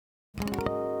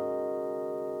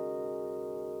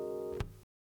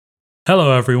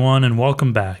Hello, everyone, and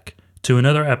welcome back to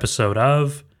another episode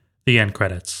of The End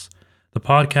Credits, the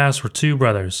podcast where two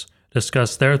brothers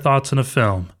discuss their thoughts on a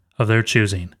film of their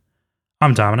choosing.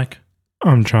 I'm Dominic.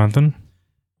 I'm Jonathan.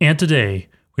 And today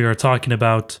we are talking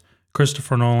about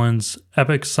Christopher Nolan's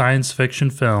epic science fiction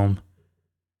film,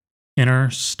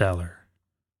 Interstellar.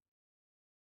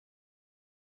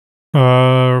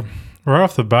 Right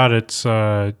off the bat, it's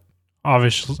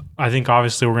obviously. I think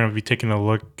obviously we're going to be taking a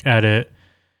look at it,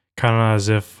 kind of as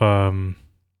if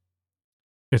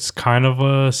it's kind of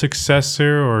a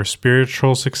successor or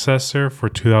spiritual successor for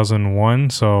 2001.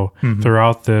 So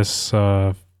throughout this,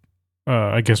 I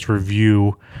guess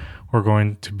review, we're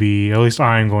going to be, at least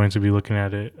I'm going to be looking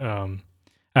at it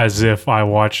as if I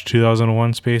watched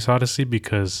 2001: Space Odyssey,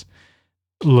 because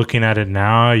looking at it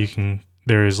now,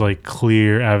 there is like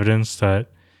clear evidence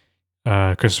that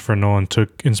Christopher Nolan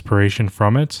took inspiration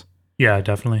from it. Yeah,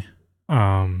 definitely.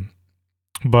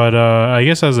 But I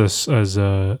guess as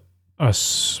a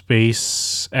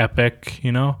space epic,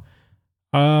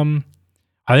 I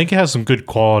think it has some good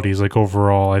qualities. Like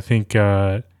overall, I think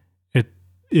it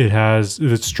has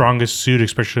its strongest suit,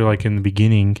 especially like in the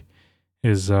beginning,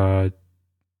 is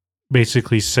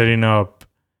basically setting up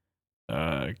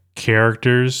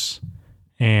characters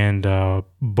and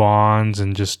bonds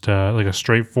and just like a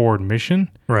straightforward mission.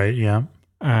 Right, yeah.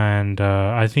 And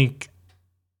I think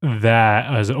that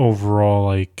as an overall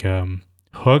like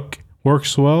hook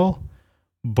works well,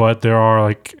 but there are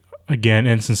like, again,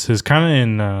 instances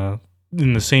kind of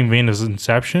in the same vein as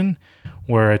Inception,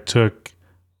 where it took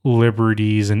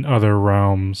liberties in other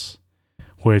realms,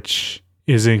 which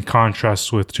is in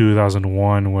contrast with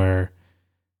 2001, where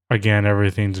again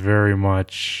everything's very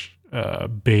much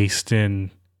based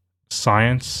in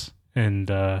science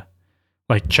and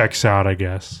like checks out, I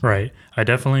guess. Right. I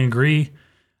definitely agree.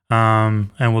 And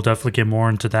we'll definitely get more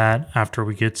into that after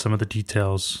we get some of the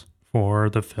details for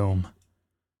the film.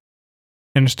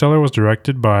 Interstellar was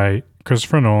directed by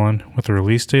Christopher Nolan with a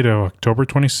release date of October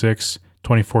 26,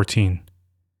 2014.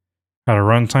 At a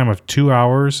runtime of 2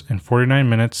 hours and 49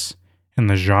 minutes, and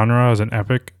the genre is an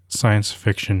epic science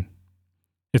fiction.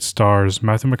 It stars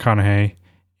Matthew McConaughey,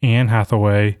 Anne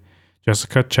Hathaway,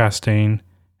 Jessica Chastain,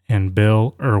 and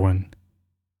Bill Irwin.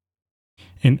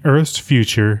 In Earth's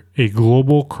future, a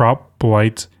global crop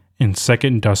blight and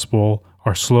second dust bowl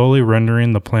are slowly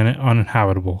rendering the planet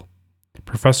uninhabitable.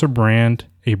 Professor Brand,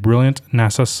 a brilliant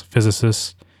NASA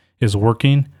physicist, is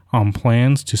working on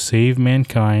plans to save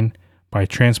mankind by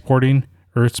transporting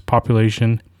Earth's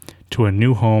population to a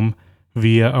new home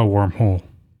via a wormhole.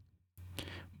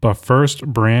 But first,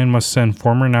 Brand must send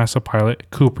former NASA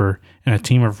pilot Cooper and a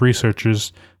team of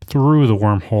researchers through the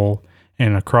wormhole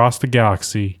and across the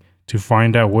galaxy to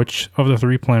find out which of the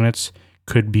three planets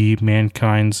could be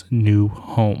mankind's new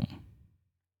home.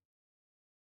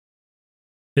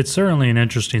 It's certainly an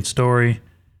interesting story.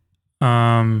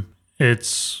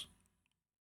 It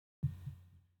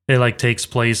like takes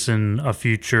place in a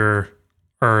future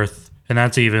Earth, and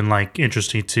that's even like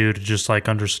interesting too, to just like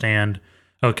understand,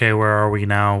 okay, where are we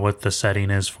now, what the setting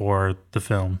is for the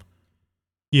film.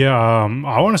 Yeah,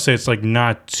 I want to say it's like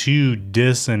not too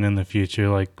distant in the future,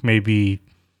 like maybe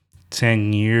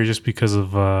 10 years, just because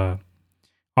of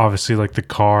obviously like the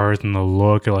cars and the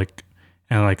look and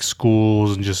like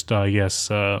schools and just I guess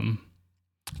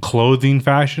clothing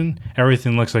fashion.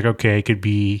 Everything looks like, okay, it could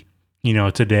be,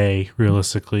 today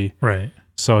realistically. Right.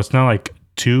 So it's not like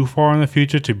too far in the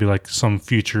future to be like some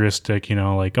futuristic,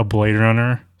 like a Blade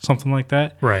Runner, something like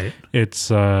that. Right. It's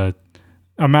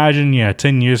imagine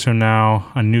 10 years from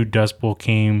now, a new dust bowl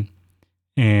came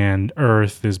and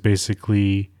Earth is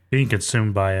basically being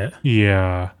consumed by it.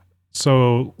 Yeah.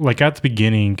 So like at the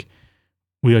beginning,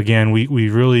 we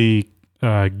really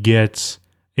get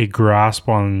a grasp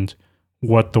on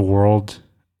what the world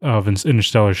of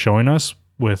Interstellar is showing us,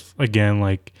 with, again,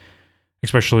 like,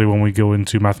 especially when we go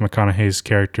into Matthew McConaughey's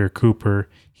character Cooper,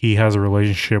 he has a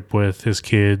relationship with his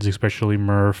kids, especially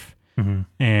Murph,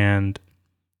 and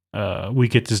we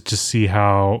get to just see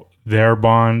how their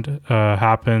bond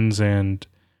happens and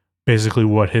basically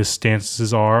what his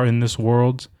stances are in this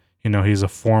world. He's a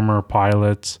former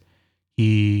pilot.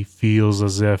 He feels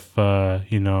as if,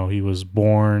 he was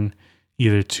born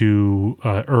either too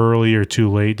early or too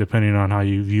late, depending on how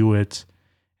you view it.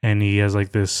 And he has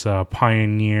like this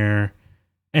pioneer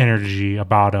energy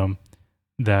about him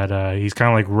that he's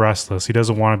kind of like restless. He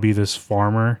doesn't want to be this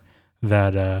farmer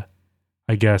that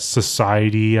I guess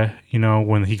society,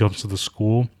 when he comes to the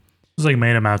school, it's like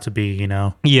made him out to be,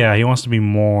 Yeah, he wants to be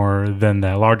more than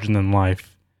that, larger than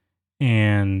life.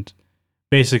 And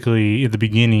basically at the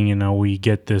beginning, we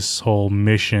get this whole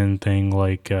mission thing,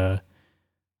 like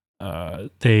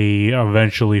they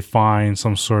eventually find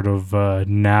some sort of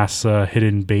NASA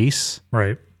hidden base,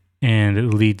 Right. and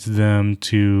it leads them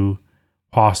to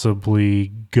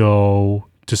possibly go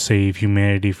to save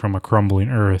humanity from a crumbling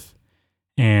Earth.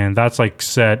 And that's like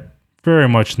set very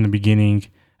much in the beginning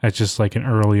as just like an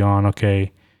early on,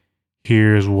 okay,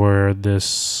 here's where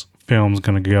this film's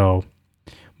gonna go.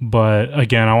 But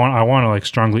again, I want to like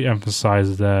strongly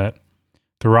emphasize that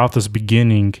throughout this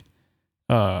beginning,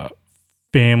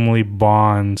 family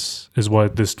bonds is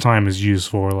what this time is used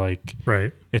for. Like,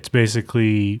 Right. it's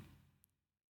basically,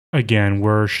 again,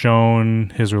 we're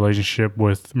shown his relationship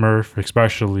with Murph,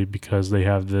 especially because they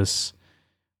have this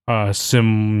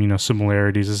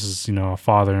similarities. This is, a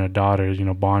father and a daughter,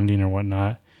 bonding or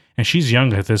whatnot. And she's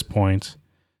young at this point.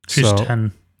 She's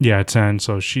 10. Yeah, 10.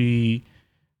 So she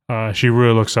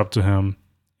really looks up to him.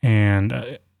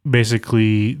 And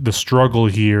basically the struggle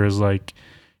here is like,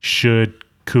 should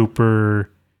Cooper,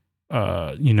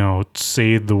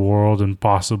 save the world and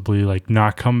possibly like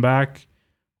not come back?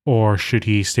 Or should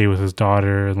he stay with his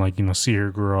daughter and like, see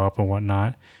her grow up and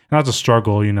whatnot? And that's a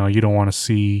struggle, you don't want to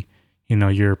see,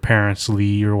 your parents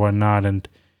leave or whatnot. And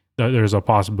there's a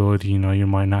possibility, you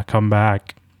might not come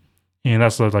back. And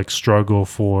that's the like struggle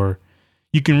for,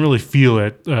 you can really feel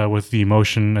it with the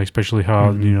emotion, especially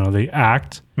how, they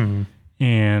act. Mm-hmm.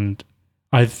 And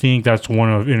I think that's one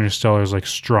of Interstellar's like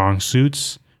strong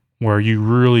suits, where you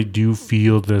really do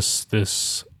feel this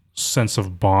sense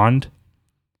of bond.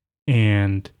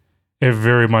 And it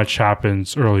very much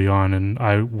happens early on, and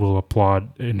I will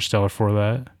applaud Interstellar for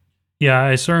that. Yeah,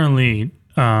 I certainly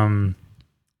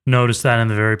noticed that in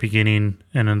the very beginning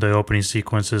and in the opening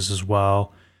sequences as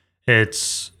well.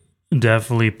 It's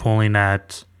definitely pulling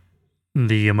at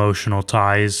the emotional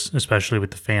ties, especially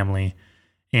with the family.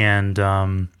 And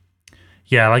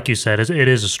yeah, like you said, it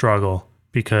is a struggle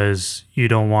because you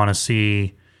don't want to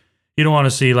see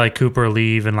like Cooper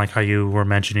leave, and like how you were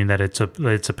mentioning that it's a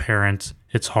parent.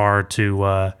 It's hard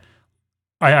to.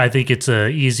 I think it's a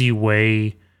easy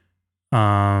way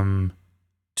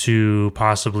to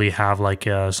possibly have like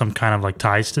some kind of like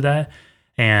ties to that.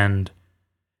 And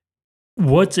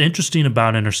what's interesting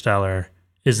about Interstellar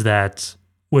is that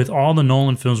with all the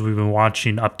Nolan films we've been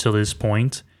watching up to this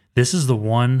point, this is the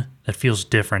one that feels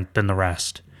different than the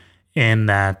rest, in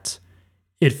that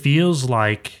it feels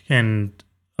like, and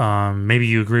maybe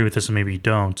you agree with this and maybe you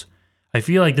don't, I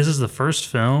feel like this is the first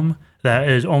film that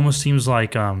it almost seems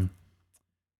like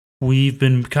we've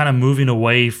been kind of moving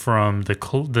away from the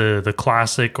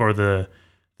classic or the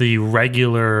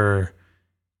regular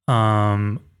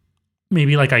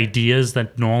maybe like ideas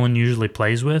that Nolan usually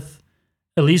plays with,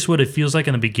 at least what it feels like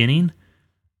in the beginning.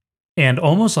 And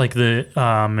almost like the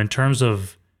in terms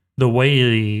of the way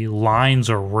the lines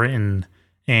are written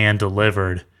and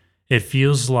delivered, it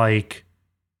feels like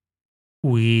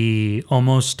we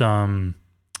almost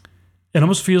it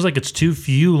almost feels like it's too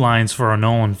few lines for a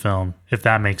Nolan film, if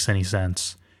that makes any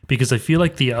sense. Because I feel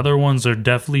like the other ones are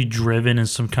definitely driven in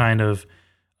some kind of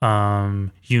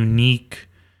unique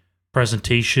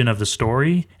presentation of the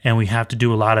story, and we have to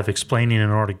do a lot of explaining in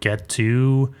order to get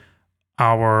to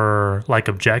our like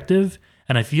objective.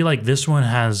 And I feel like this one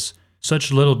has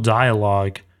such little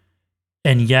dialogue,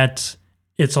 and yet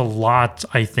it's a lot,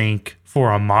 I think,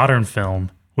 for a modern film,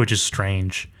 which is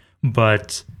strange,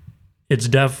 but it's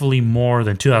definitely more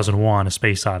than 2001: A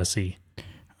Space Odyssey.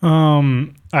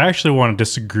 I actually want to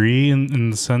disagree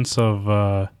in the sense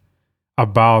of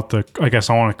about the, I guess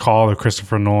I want to call the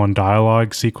Christopher Nolan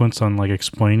dialogue sequence on like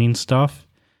explaining stuff.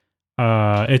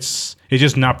 It's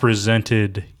just not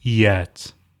presented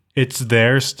yet. It's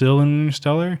there still in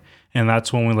Interstellar, and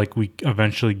that's when we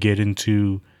eventually get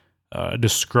into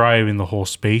describing the whole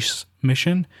space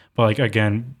mission. But like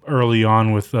again, early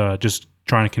on with just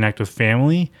trying to connect with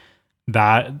family,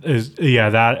 that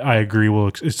I agree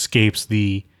escapes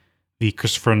the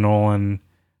Christopher Nolan.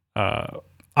 I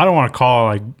don't want to call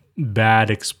it like bad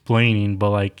explaining, but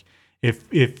like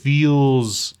it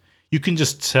feels, you can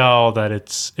just tell that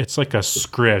it's like a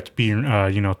script being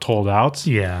told out.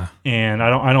 Yeah. And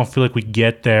I don't feel like we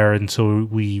get there until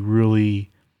we really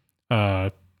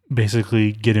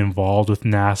basically get involved with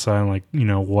NASA and like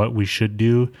what we should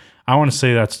do. I want to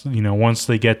say that's once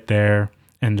they get there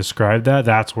and describe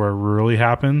that's where it really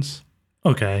happens.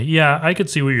 Okay. Yeah, I could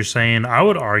see what you're saying. I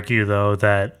would argue though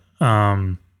that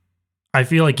I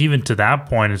feel like even to that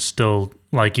point it's still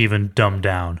like even dumbed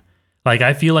down. Like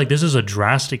I feel like this is a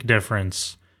drastic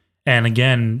difference. And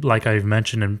again, like I've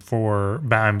mentioned for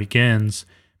Batman Begins,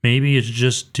 maybe it's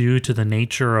just due to the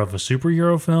nature of a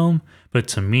superhero film, but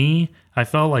to me, I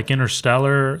felt like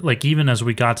Interstellar, like even as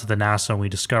we got to the NASA and we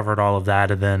discovered all of that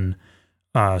and then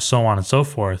so on and so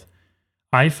forth,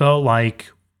 I felt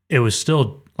like it was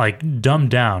still like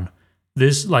dumbed down.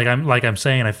 This I'm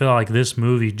saying, I feel like this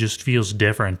movie just feels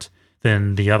different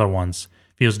than the other ones.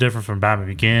 Feels different from Batman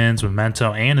Begins,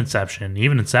 Memento, and Inception.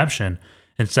 Even Inception.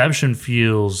 Inception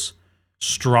feels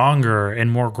stronger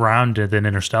and more grounded than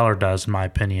Interstellar does, in my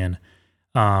opinion.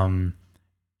 Um,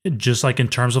 just like in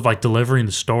terms of like delivering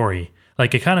the story.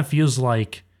 Like it kind of feels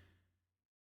like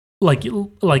like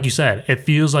you said, it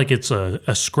feels like it's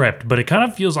a script, but it kind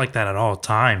of feels like that at all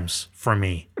times for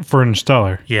me. For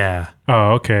Interstellar. Yeah.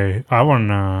 Oh, okay. I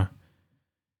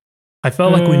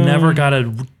felt like I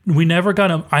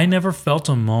never felt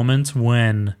a moment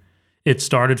when it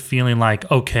started feeling like,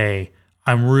 okay,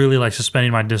 I'm really like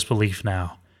suspending my disbelief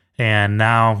now. And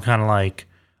now I'm kind of like,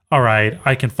 all right,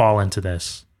 I can fall into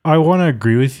this. I want to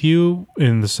agree with you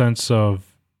in the sense of,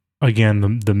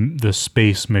 again, the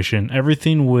space mission,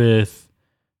 everything with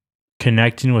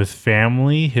connecting with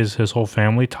family, his whole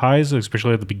family ties,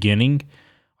 especially at the beginning.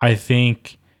 I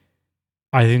think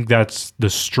that's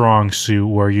the strong suit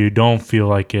where you don't feel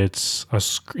like it's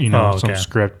some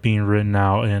script being written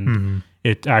out, and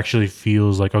it actually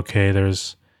feels like, okay,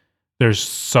 there's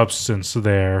substance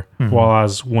there. While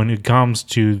as when it comes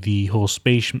to the whole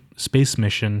space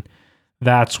mission,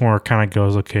 that's where it kind of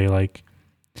goes, okay, like,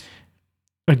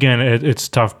 again, it's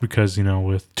tough because,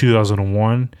 with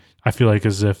 2001, I feel like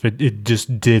as if it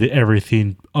just did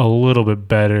everything a little bit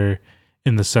better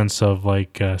in the sense of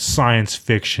like science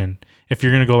fiction. If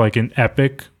you're going to go like an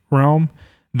epic realm,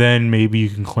 then maybe you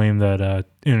can claim that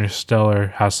Interstellar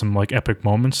has some like epic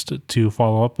moments to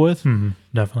follow up with.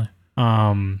 Definitely.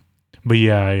 But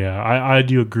yeah, I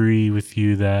do agree with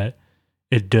you that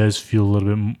it does feel a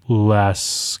little bit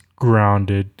less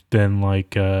grounded than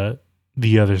like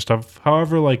the other stuff.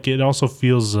 However, like it also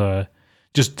feels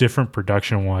just different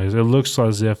production wise. It looks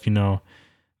as if,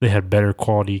 they had better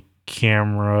quality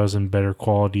cameras and better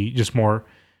quality, just more.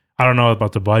 I don't know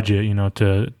about the budget,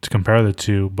 to compare the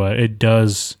two, but it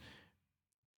does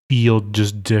feel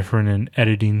just different in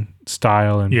editing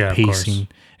style and pacing,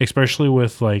 especially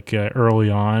with like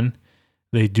early on.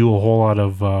 They do a whole lot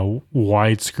of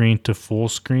widescreen to full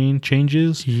screen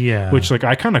changes. Yeah. Which like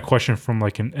I kind of question from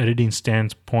like an editing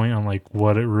standpoint on like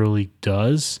what it really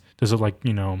does. Does it like,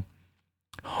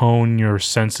 hone your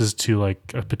senses to like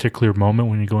a particular moment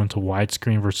when you go into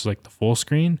widescreen versus like the full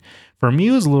screen? For me,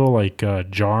 it was a little like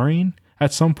jarring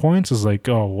at some points. It's like,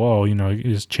 oh, whoa, it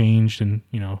just changed and,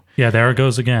 Yeah, there it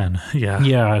goes again. Yeah.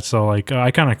 Yeah. So like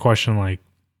I kind of question like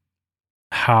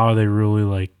how they really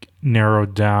like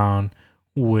narrowed down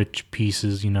which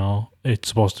pieces, it's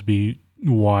supposed to be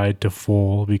wide to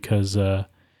full, because it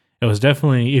was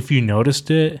definitely, if you noticed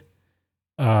it,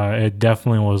 it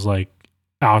definitely was like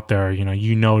out there,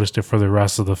 you noticed it for the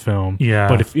rest of the film. Yeah.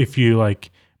 But if you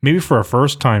like, maybe for a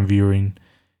first time viewing,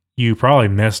 you probably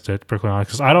missed it, particularly honest,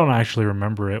 because I don't actually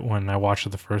remember it when I watched it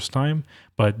the first time,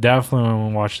 but definitely when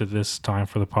we watched it this time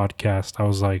for the podcast, I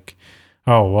was like,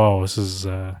 oh, whoa, this is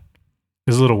a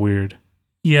little weird.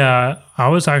 Yeah, I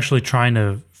was actually trying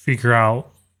to figure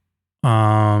out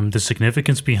the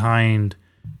significance behind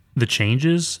the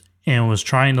changes, and was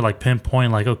trying to like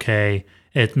pinpoint like, okay,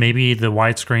 it maybe the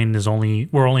widescreen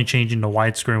we're only changing the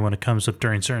widescreen when it comes up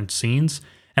during certain scenes.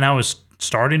 And I was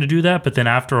starting to do that, but then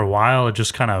after a while I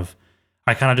kind of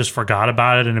just forgot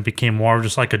about it, and it became more of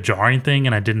just like a jarring thing,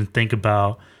 and I didn't think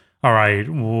about, all right,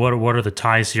 what are the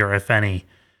ties here, if any.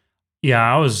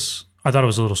 Yeah, I thought it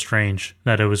was a little strange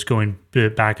that it was going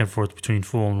back and forth between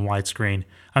full and widescreen.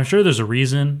 I'm sure there's a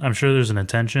reason. I'm sure there's an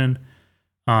intention.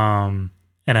 And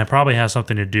it probably has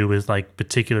something to do with like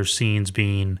particular scenes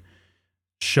being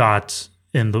shot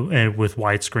with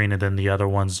widescreen and then the other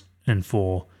ones in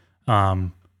full,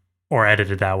 or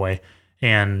edited that way.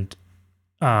 And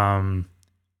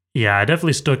yeah, it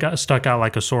definitely stuck out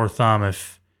like a sore thumb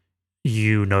if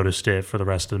you noticed it for the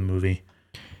rest of the movie.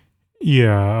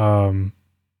 Yeah.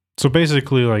 So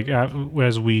basically, like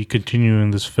as we continue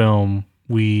in this film,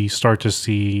 we start to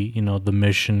see, the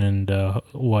mission and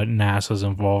what NASA's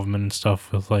involvement and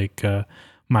stuff with like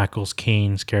Michael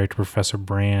Caine's character, Professor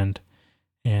Brand.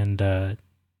 And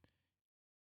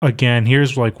again,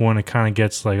 here's like when it kind of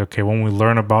gets like, okay, when we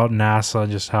learn about NASA,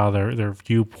 just how their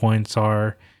viewpoints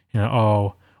are,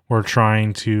 oh, we're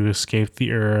trying to escape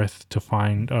the Earth to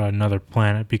find another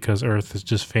planet because Earth is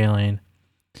just failing.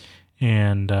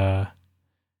 And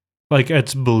like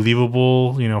it's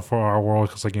believable, for our world,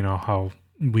 because like, how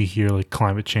we hear like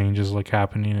climate change is like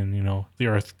happening, and the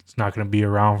Earth is not going to be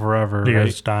around forever. The right?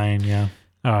 Earth's dying, yeah.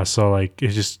 So like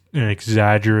it's just an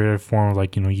exaggerated form of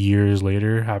like, years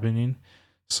later happening.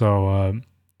 So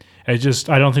I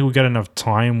don't think we got enough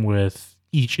time with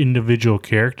each individual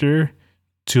character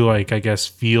to like, I guess,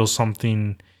 feel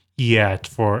something yet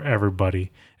for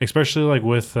everybody, especially like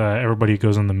with everybody who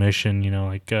goes on the mission,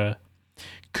 like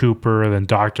Cooper, then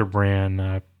Dr.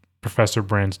 Brand, Professor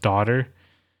Brand's daughter,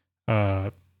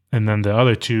 and then the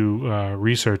other two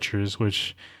researchers,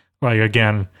 which, like,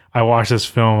 again, I watched this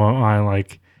film on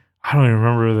like, I don't even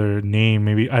remember their name.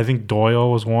 Maybe I think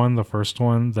Doyle was one, the first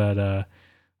one that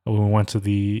we went to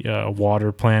the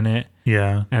water planet.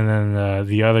 Yeah. And then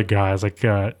the other guys, like,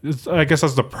 I guess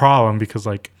that's the problem because,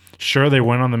 like, sure, they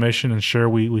went on the mission and sure,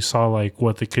 we saw, like,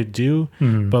 what they could do.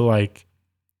 But, like,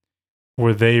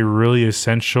 were they really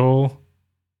essential,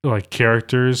 like,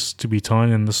 characters to be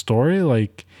telling in the story?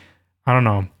 Like, I don't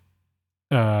know.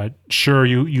 Sure,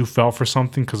 you fell for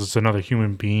something because it's another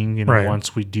human being, Right.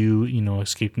 once we do,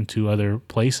 escape into other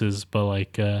places. But,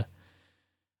 like,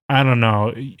 I don't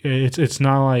know. It's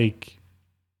not like,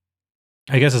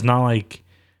 I guess it's not like,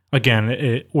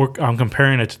 again, I'm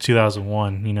comparing it to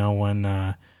 2001,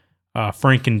 when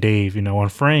Frank and Dave, when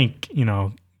Frank,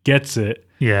 gets it,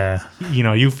 Yeah.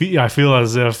 I feel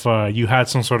as if you had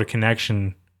some sort of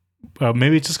connection.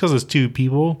 Maybe it's just because it's two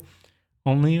people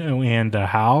only and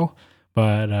Hal,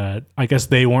 but I guess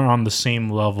they weren't on the same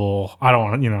level. I don't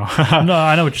want to, No,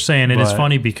 I know what you're saying. It is But-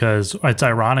 funny because it's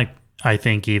ironic, I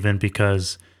think, even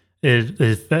because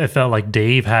it felt like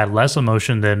Dave had less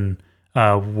emotion than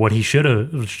what he should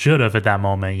have at that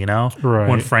moment, Right.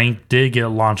 when Frank did get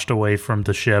launched away from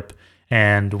the ship,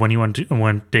 and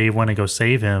when Dave went to go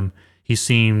save him, he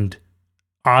seemed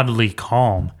oddly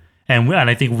calm, and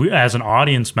I think as an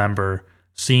audience member,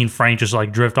 seeing Frank just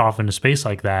like drift off into space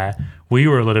like that, we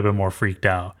were a little bit more freaked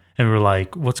out, and we were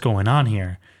like, "What's going on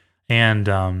here?" And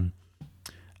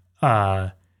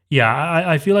yeah,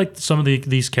 I feel like some of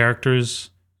these characters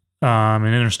in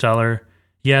Interstellar,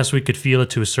 yes, we could feel it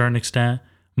to a certain extent,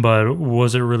 but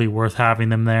was it really worth having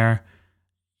them there?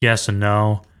 Yes and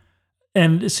no.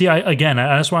 And see,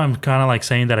 that's why I'm kind of like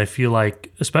saying that I feel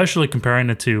like, especially comparing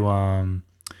it to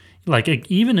like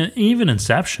even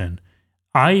Inception,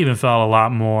 I even felt a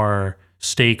lot more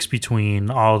stakes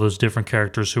between all those different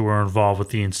characters who were involved with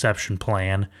the Inception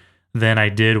plan than I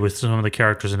did with some of the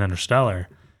characters in Interstellar.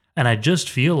 And I just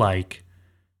feel like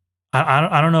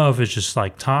I don't know if it's just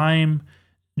like time,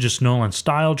 just Nolan's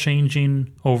style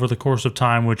changing over the course of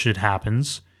time, which it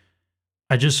happens.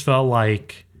 I just felt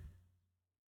like,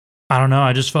 I don't know,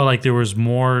 I just felt like there was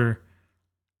more.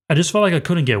 I just felt like I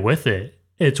couldn't get with it.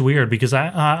 It's weird because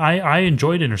I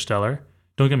enjoyed Interstellar.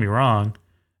 Don't get me wrong.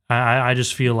 I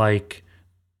just feel like,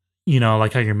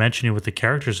 like how you're mentioning with the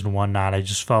characters and whatnot, I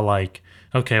just felt like,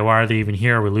 okay, why are they even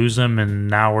here? We lose them, and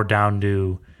now we're down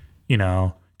to,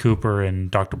 Cooper and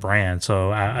Dr. Brand.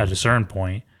 So at a certain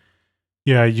point,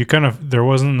 Yeah, there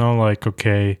wasn't no like,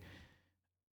 okay,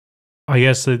 I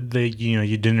guess that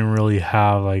you didn't really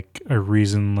have like a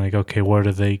reason, like, okay, what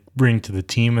do they bring to the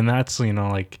team? And that's,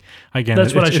 like, again,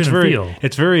 that's what I shouldn't very, feel.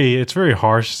 It's very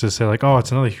harsh to say like, oh,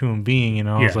 it's another human being, It's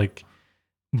Yeah. like,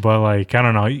 but like, I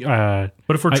don't know.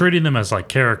 But if we're treating them as like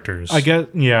characters, I guess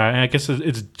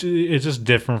it's just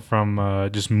different from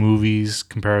just movies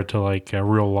compared to like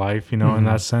real life, in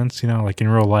that sense, like in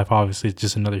real life, obviously it's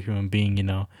just another human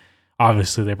being,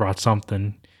 obviously they brought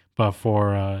something, but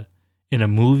for in a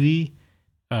movie,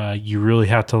 you really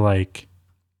have to like,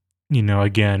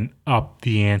 again, up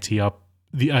the ante,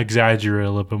 exaggerate a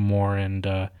little bit more,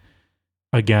 and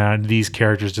again, these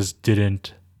characters just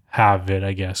didn't have it,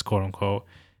 I guess, quote unquote,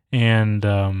 and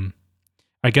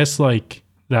I guess like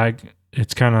that,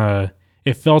 it's kind of,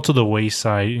 it fell to the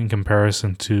wayside in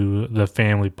comparison to the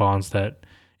family bonds that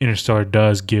Interstellar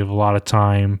does give a lot of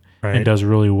time right? and does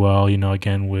really well.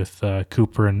 Again with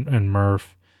Cooper and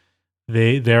Murph,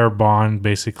 their bond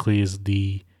basically is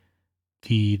the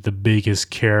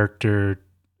biggest character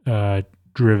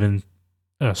driven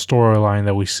storyline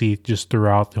that we see just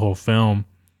throughout the whole film,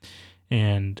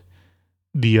 and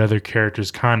the other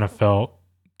characters kind of felt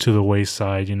to the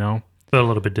wayside, But a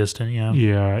little bit distant, yeah.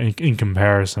 Yeah, in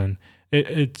comparison.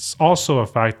 It's also a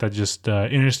fact that just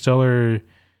Interstellar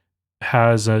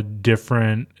has a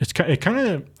different, it kind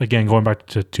of, again, going back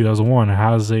to 2001, it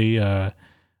has a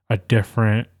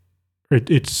different,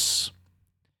 its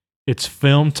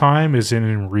film time is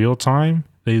in real time.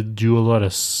 They do a lot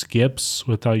of skips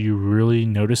without you really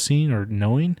noticing or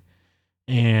knowing,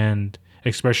 and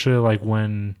especially like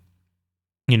when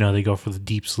they go for the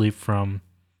deep sleep from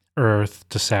Earth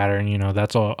to Saturn,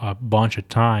 that's a bunch of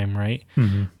time, right?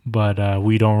 Mm-hmm. But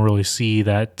we don't really see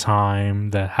that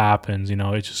time that happens.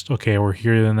 It's just, okay, we're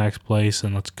here to the next place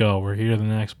and let's go. We're here to the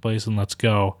next place and let's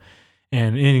go.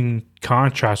 And in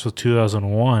contrast with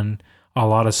 2001, a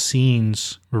lot of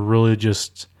scenes were really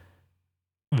just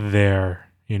there.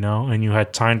 and you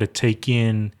had time to take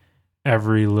in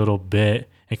every little bit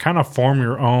and kind of form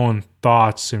your own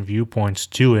thoughts and viewpoints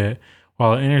to it.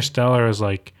 While Interstellar is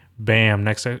like, bam,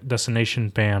 next destination,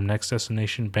 bam, next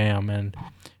destination, bam. And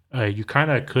you kind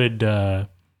of could,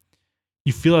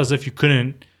 you feel as if you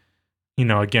couldn't,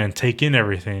 again, take in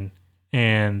everything.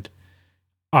 And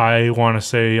I want to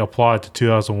say applaud to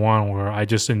 2001, where I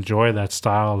just enjoy that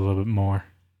style a little bit more.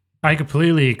 I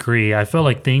completely agree. I felt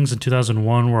like things in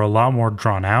 2001 were a lot more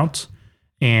drawn out.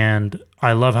 And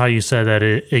I love how you said that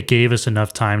it gave us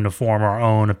enough time to form our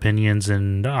own opinions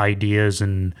and ideas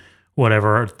and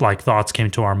whatever like thoughts came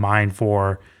to our mind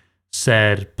for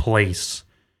said place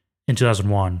in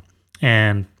 2001.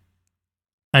 And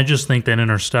I just think that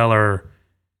Interstellar,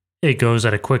 it goes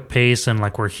at a quick pace, and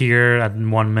like we're here at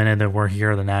 1 minute and we're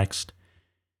here the next.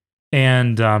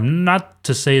 And not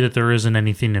to say that there isn't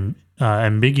anything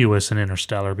ambiguous in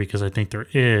Interstellar, because I think there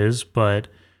is, but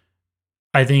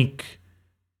I think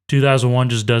 2001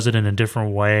 just does it in a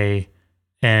different way.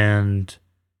 And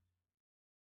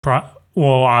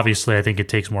obviously I think it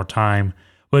takes more time,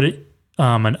 but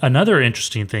another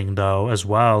interesting thing though as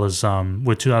well is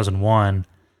with 2001,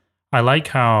 I like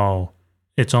how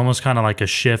it's almost kind of like a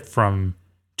shift from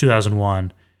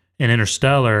 2001. In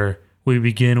Interstellar, we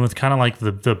begin with kind of like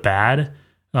the bad,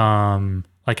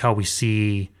 like how we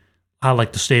see how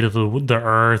like the state of the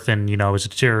earth and is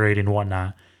deteriorating and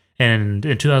whatnot. And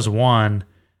in 2001,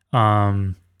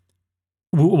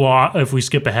 if we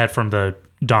skip ahead from the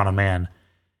dawn of man,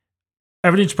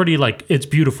 everything's pretty like it's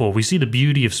beautiful. We see the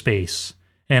beauty of space,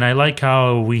 and I like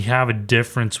how we have a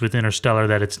difference with Interstellar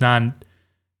that it's not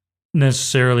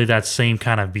necessarily that same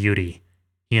kind of beauty.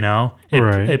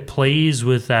 It plays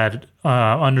with that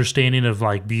understanding of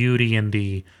like beauty and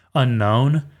the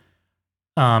unknown,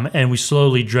 and we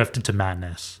slowly drift into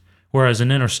madness. Whereas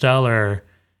in Interstellar,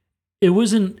 it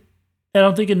wasn't. I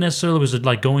don't think it necessarily was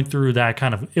like going through that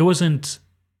kind of. It wasn't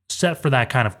set for that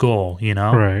kind of goal,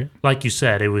 Right. Like you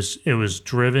said, it was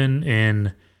driven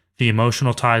in the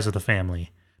emotional ties of the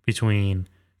family between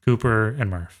Cooper and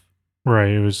Murph. Right.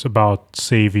 It was about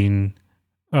saving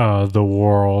the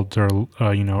world, or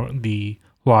the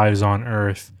lives on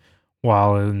Earth.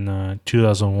 While in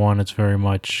 2001, it's very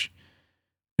much,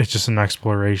 it's just an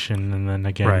exploration, and then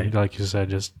again, Right. like you said,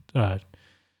 just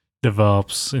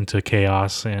develops into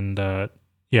chaos, and it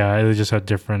just had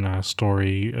different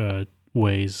story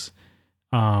ways.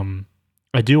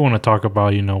 I do want to talk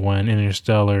about when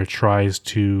Interstellar tries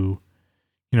to,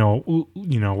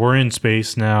 we're in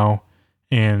space now,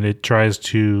 and it tries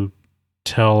to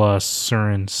tell us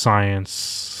certain science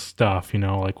stuff,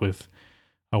 like with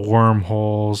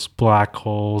wormholes, black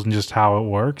holes, and just how it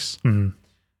works.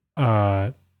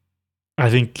 Mm-hmm. I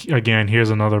think, again,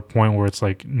 here's another point where it's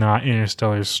like not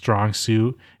Interstellar's strong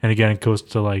suit. And again, it goes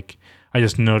to like, I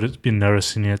just been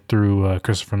noticing it through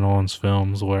Christopher Nolan's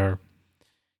films, where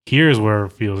here's where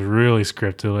it feels really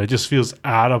scripted. It just feels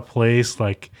out of place.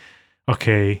 Like,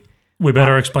 okay, we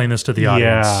better explain this to the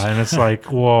audience. Yeah, and it's like,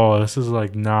 whoa, this is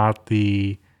like not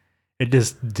it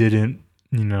just didn't,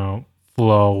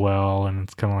 flow well. And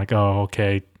it's kind of like, oh,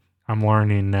 okay, I'm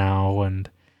learning now. And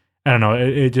I don't know,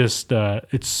 it just,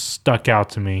 it stuck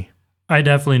out to me. I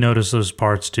definitely noticed those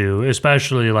parts too,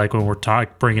 especially like when we're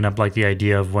bringing up like the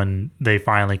idea of when they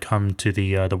finally come to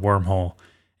the wormhole,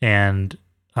 and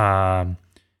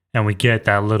we get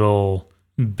that little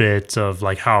bit of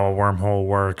like how a wormhole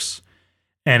works,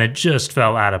 and it just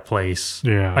fell out of place.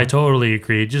 Yeah, I totally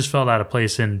agree. It just fell out of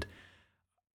place, and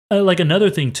like another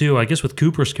thing too, I guess with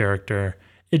Cooper's character,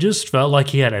 it just felt like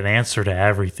he had an answer to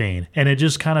everything, and it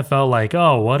just kind of felt like,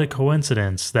 oh, what a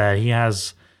coincidence that he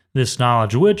has this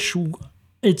knowledge, which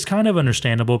it's kind of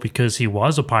understandable because he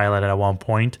was a pilot at one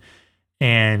point,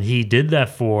 and he did that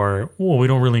for, well, we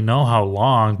don't really know how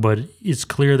long, but it's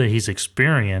clear that he's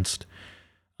experienced,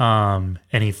 and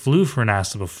he flew for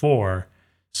NASA before,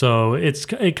 so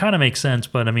it kind of makes sense.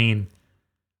 But I mean,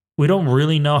 we don't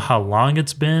really know how long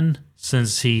it's been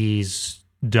since he's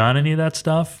done any of that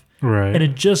stuff, right? And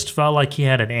it just felt like he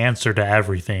had an answer to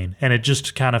everything, and it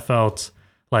just kind of felt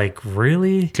like,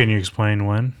 really? Can you explain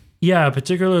when? Yeah,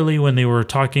 particularly when they were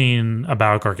talking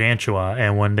about Gargantua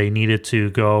and when they needed to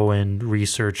go and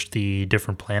research the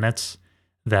different planets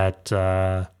that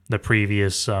the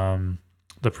previous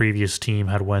team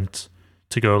had went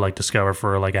to go like discover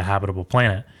for like a habitable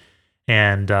planet.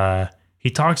 And he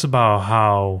talks about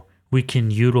how we can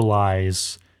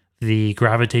utilize the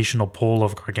gravitational pull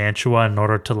of Gargantua in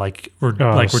order to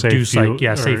reduce fuel,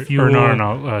 save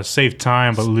fuel. Save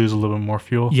time but lose a little bit more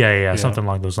fuel. Yeah, something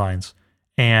along those lines.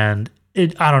 And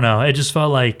I don't know, it just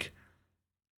felt like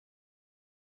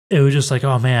it was just like,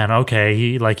 oh man, okay,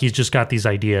 he's just got these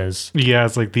ideas. Yeah,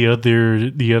 it's like the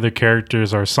other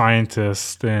characters are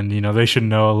scientists, and they should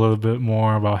know a little bit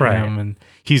more about Right. him, and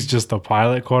he's just a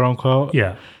pilot, quote unquote.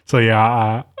 Yeah. So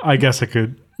yeah, I guess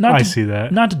I see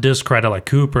that. Not to discredit like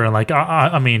Cooper and like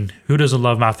I mean, who doesn't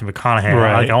love Matthew McConaughey?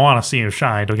 Right. Like I want to see him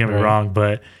shine. Don't get me Right. wrong,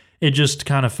 but it just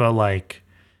kind of felt like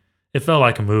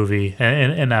a movie.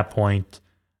 And in that point,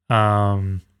 not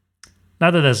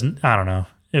that that's I don't know.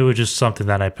 It was just something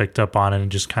that I picked up on and it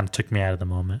just kind of took me out of the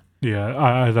moment.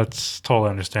 Yeah, that's totally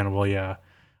understandable. Yeah,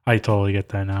 I totally get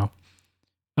that now.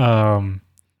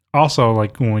 Also,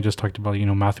 like when we just talked about,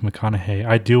 Matthew McConaughey,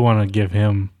 I do want to give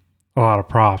him a lot of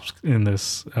props in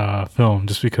this film,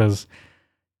 just because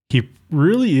he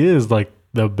really is like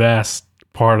the best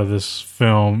part of this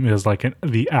film is like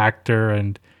the actor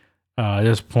and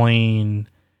just playing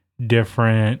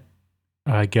different,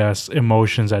 I guess,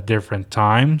 emotions at different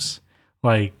times.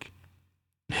 Like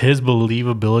his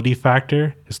believability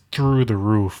factor is through the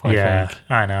roof. I think.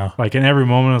 I know. Like in every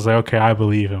moment, it's like, okay, I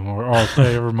believe him. Or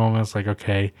every moment, it's like,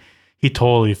 okay, he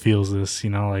totally feels this.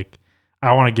 Like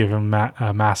I want to give him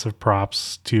massive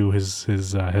props to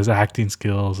his acting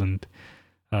skills and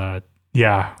the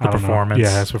performance.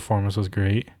 Yeah, his performance was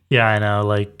great. Yeah, I know.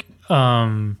 Like,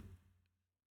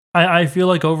 I feel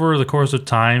like over the course of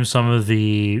time, some of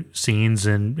the scenes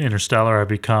in Interstellar have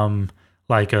become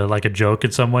like a joke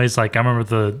in some ways. Like I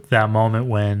remember that moment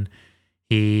when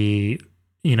they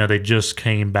just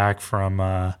came back from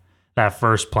that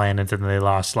first planet and they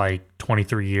lost like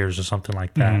 23 years or something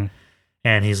like that. Mm-hmm.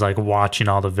 And he's like watching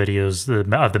all the videos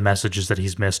of the messages that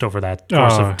he's missed over that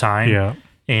course of time. Yeah.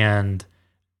 And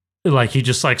like he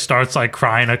just like starts like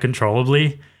crying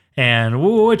uncontrollably, and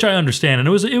which I understand, and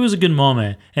it was a good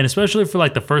moment, and especially for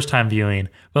like the first time viewing.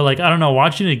 But like I don't know,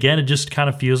 watching it again, it just kind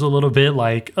of feels a little bit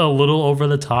like a little over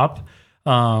the top,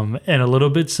 and a little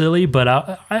bit silly. But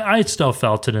I still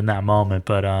felt it in that moment.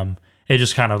 But it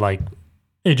just kind of like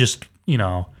it just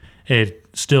it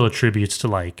still attributes to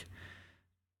like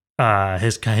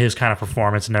his kind of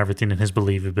performance and everything, and his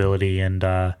believability,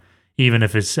 and even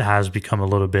if it has become a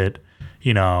little bit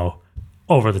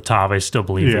over the top, I still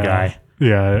believe the guy.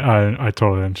 Yeah, I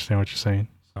totally understand what you're saying.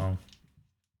 So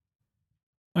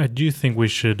I do think we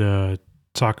should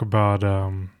talk about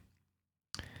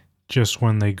just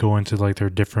when they go into like their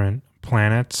different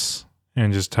planets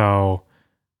and just how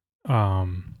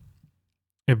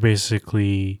it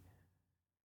basically,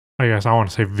 I guess I want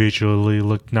to say, visually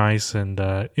looked nice and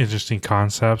interesting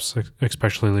concepts,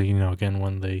 especially again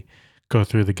when they go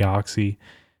through the galaxy.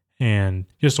 And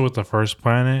just with the first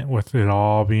planet, with it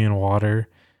all being water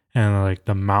and like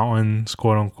the mountains,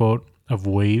 quote unquote, of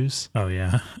waves. oh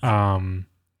yeah.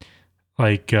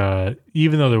 Like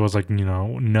even though there was like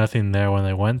nothing there when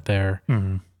they went there,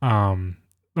 Mm-hmm.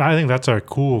 I think that's a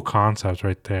cool concept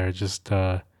right there. Just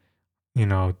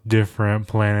different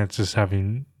planets, just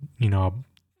having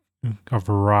a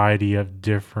variety of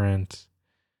different.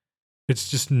 It's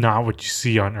just not what you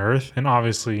see on Earth. And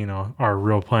obviously, our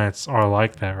real planets are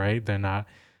like that, right? They're not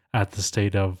at the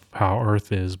state of how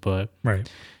Earth is, but Right.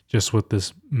 just with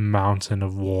this mountain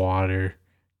of water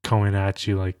coming at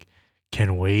you, like,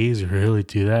 can waves really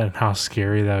do that? And how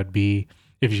scary that would be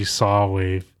if you saw a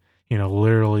wave,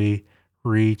 literally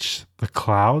reach the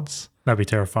clouds. That'd be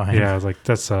terrifying. Yeah, it's like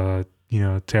that's a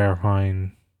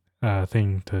terrifying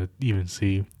thing to even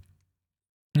see.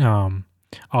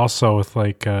 Also with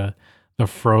like the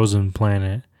frozen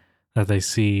planet that they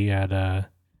see at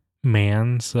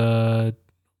Man's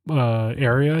area,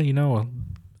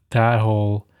 that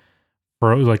whole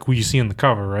like what you see in the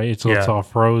cover, right? So it's all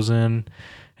frozen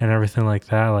and everything like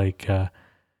that. Like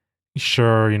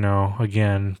sure,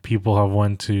 again, people have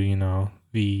went to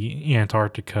the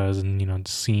Antarcticas and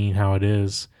seeing how it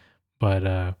is,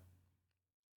 but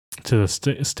to the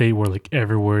state where like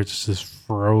everywhere it's just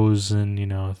frozen,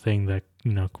 thing that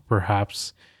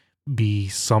perhaps be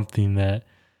something that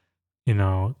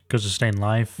Could sustain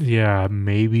life. yeah,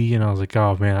 maybe. I was like,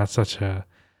 oh man, that's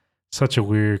such a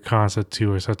weird concept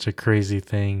too, or such a crazy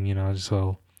thing.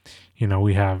 So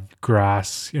we have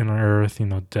grass in Earth,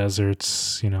 deserts,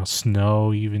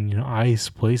 snow, even ice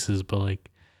places, but like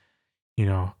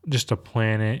just a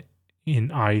planet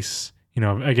in ice.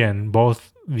 Again,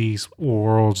 both these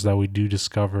worlds that we do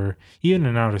discover, even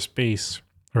in outer space,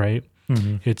 right?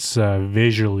 Mm-hmm. It's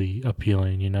visually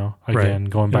appealing, Again, Right.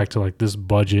 going back to like this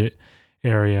budget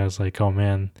area, is like, oh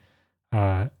man,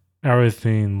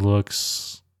 everything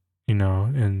looks,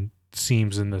 and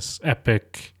seems in this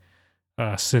epic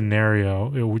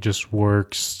scenario. It just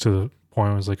works to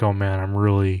point was like, oh man, I'm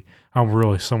really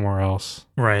somewhere else.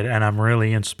 Right, and I'm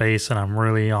really in space, and I'm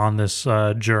really on this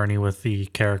journey with the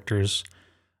characters.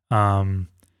 Um,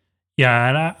 yeah,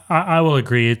 and I will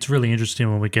agree. It's really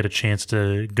interesting when we get a chance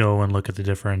to go and look at the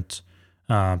different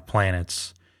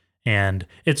planets. And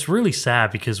it's really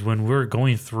sad because when we're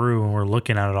going through and we're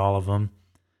looking at all of them,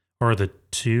 or the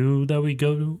two that we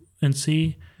go to and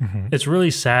see, it's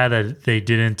really sad that they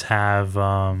didn't have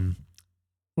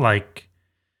like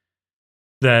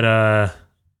that.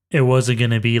 It wasn't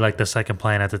going to be like the second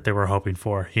planet that they were hoping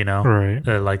for. You know, Right.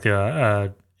 like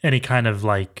any kind of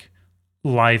like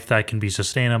life that can be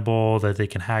sustainable, that they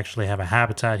can actually have a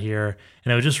habitat here.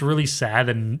 And it was just really sad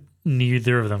that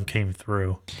neither of them came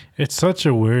through. It's such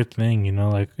a weird thing, you know,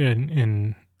 like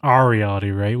in our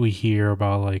reality, right? We hear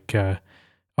about like,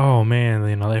 oh man,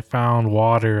 you know, they found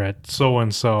water at so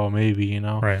and so, maybe, you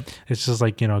know. Right. It's just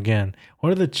like, you know, again,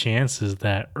 what are the chances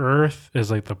that Earth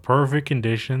is like the perfect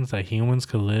conditions that humans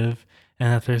could live,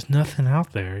 and that there's nothing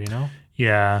out there, you know?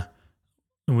 Yeah.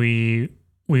 We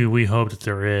hope that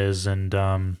there is,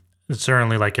 and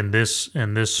certainly like in this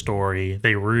story,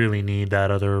 they really need that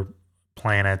other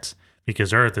planet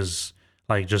because Earth is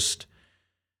like just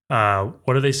what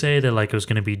do they say that like it was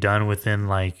going to be done within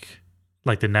like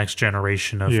the next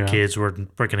generation of kids were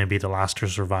going to be the last to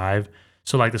survive.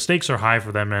 So like the stakes are high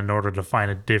for them in order to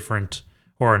find a different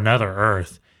or another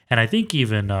Earth. And I think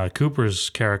even Cooper's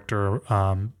character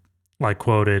like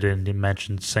quoted and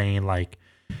mentioned saying like,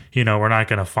 you know, we're not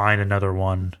going to find another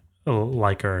one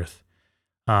like Earth.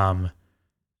 That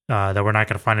we're not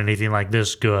going to find anything like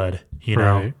this good, you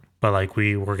know. But like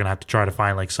we're going to have to try to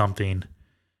find like something.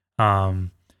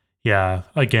 Yeah,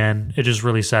 again, it's just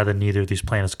really sad that neither of these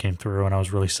planets came through, and I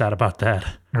was really sad about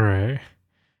that. Right.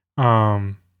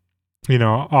 You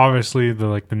know, obviously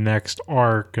the next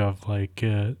arc of like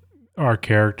our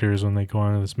characters when they go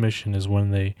on this mission is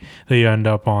when they end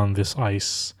up on this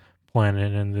ice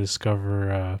planet and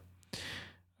discover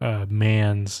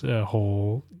man's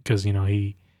whole, because you know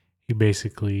he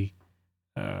basically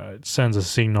sends a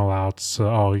signal out, so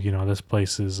oh, you know, this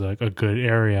place is a good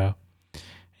area.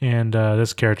 And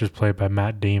this character is played by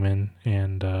Matt Damon.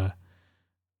 And I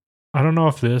don't know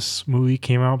if this movie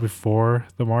came out before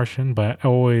The Martian, but I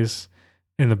always,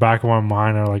 in the back of my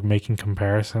mind, are like making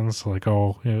comparisons. Like,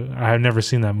 oh, I have never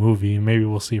seen that movie. Maybe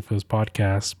we'll see for this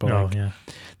podcast. But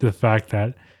the fact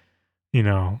that, you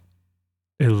know,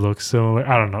 it looks similar.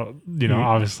 I don't know. You know,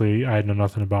 obviously, I know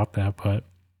nothing about that. But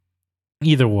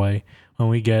either way, when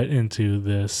we get into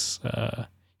this,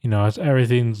 you know,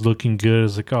 everything's looking good.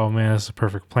 It's like, oh man, it's a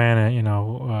perfect planet. You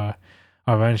know,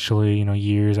 eventually, you know,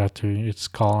 years after it's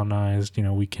colonized, you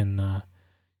know, we can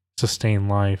sustain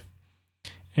life.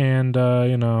 And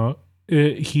you know,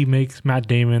 he makes Matt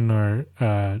Damon or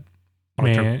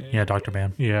Dr.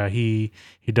 Man. Yeah, he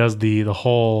does the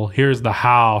whole here's the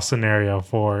how scenario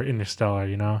for Interstellar.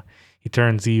 You know, he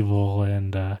turns evil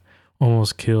and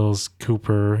almost kills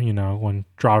Cooper. You know, when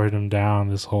dropping him down.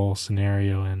 This whole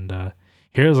scenario and.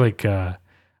 Here's like,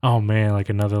 oh man, like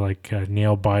another like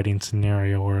nail biting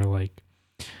scenario where like,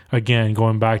 again,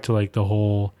 going back to like the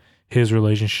whole, his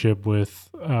relationship with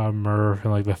Murph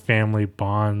and like the family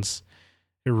bonds.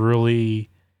 It really,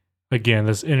 again,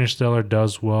 this Interstellar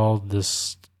does well,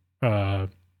 this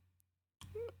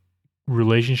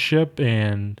relationship,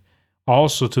 and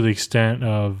also to the extent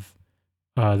of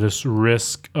this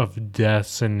risk of death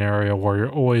scenario where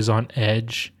you're always on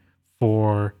edge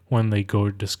for when they go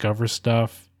discover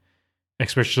stuff,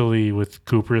 especially with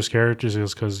Cooper's characters,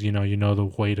 is because you know the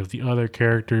weight of the other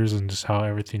characters and just how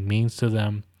everything means to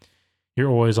them.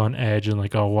 You're always on edge and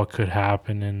like, oh, what could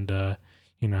happen? And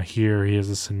you know, here he has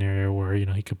a scenario where you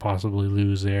know he could possibly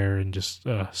lose air and just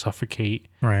suffocate.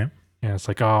 Right. And it's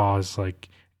like, oh, it's like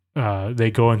they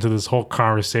go into this whole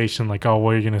conversation like, oh,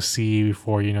 what are you gonna see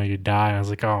before you know you die? And I was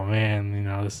like, oh man, you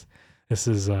know, this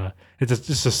is it's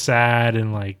just a sad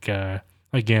and like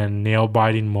again nail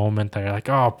biting moment that you're like,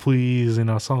 oh please, you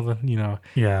know, something, you know,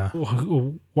 Yeah,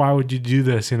 why would you do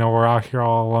this? You know, we're out here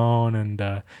all alone and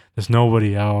there's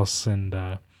nobody else, and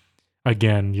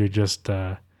again you're just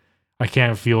I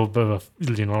can't feel but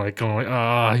you know like going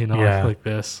like you know like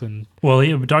this. And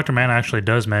well, Dr. Mann actually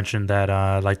does mention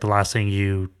that like the last thing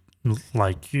you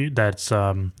like that's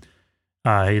that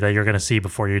you're gonna see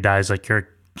before you die is like your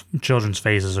children's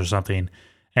faces or something,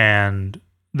 and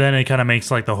then it kind of makes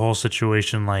like the whole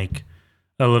situation like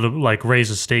a little like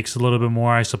raises stakes a little bit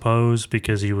more, I suppose,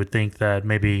 because you would think that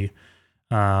maybe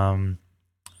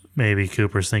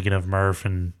Cooper's thinking of Murph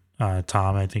and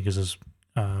Tom, I think is his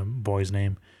boy's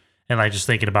name, and like just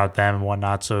thinking about them and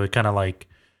whatnot. So it kind of like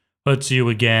puts you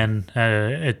again.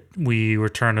 We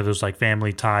return to those like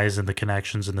family ties and the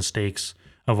connections and the stakes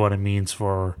of what it means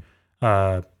for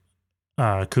uh,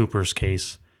 Cooper's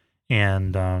case.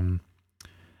 And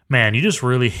man, you just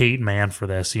really hate Man for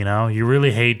this. You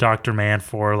really hate Doctor Man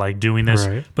for like doing this.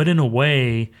 Right. But in a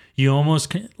way, you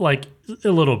almost like a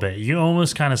little bit. You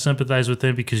almost kind of sympathize with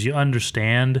him because you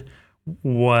understand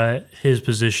what his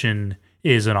position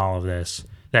is in all of this.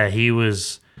 That he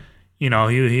was, he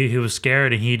was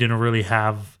scared and he didn't really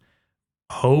have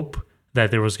hope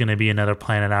that there was going to be another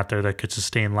planet out there that could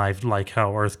sustain life like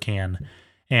how Earth can.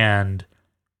 And,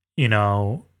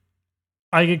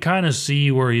 I could kind of see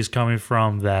where he's coming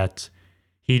from, that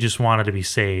he just wanted to be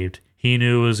saved. He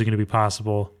knew it was going to be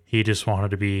possible. He just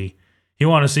wanted he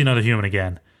wanted to see another human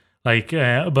again. Like,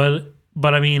 but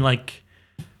I mean, like,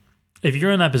 if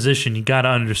you're in that position, you got to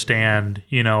understand,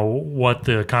 what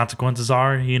the consequences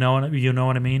are. You know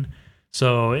what I mean?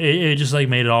 So it just like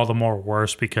made it all the more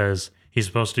worse because he's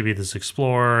supposed to be this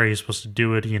explorer. He's supposed to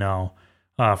do it,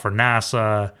 for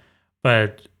NASA.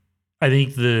 But I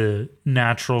think the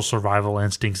natural survival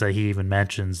instincts that he even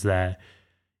mentions, that,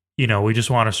 we just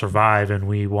want to survive and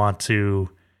we want to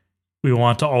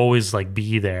always like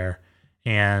be there.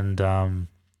 And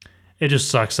it just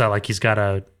sucks that like he's got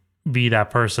to be that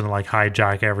person to like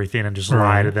hijack everything and just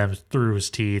lie to them through his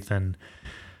teeth. And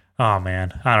oh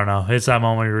man, I don't know. It's that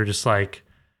moment where you're just like,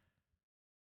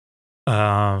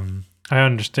 I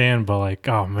understand, but like,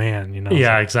 oh man,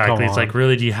 yeah, like, exactly. It's like,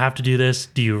 really, do you have to do this?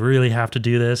 Do you really have to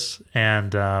do this?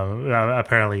 And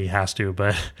apparently he has to,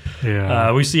 but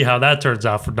yeah, we see how that turns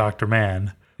out for Dr.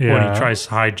 Man when he tries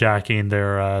hijacking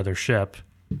their ship.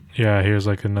 Yeah, here's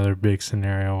like another big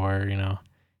scenario where,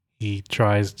 he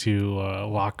tries to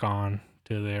lock on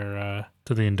to their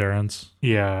to the Endurance.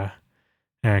 Yeah,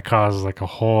 and it causes like a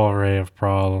whole array of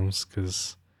problems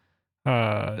because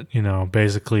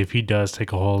basically if he does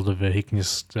take a hold of it, he can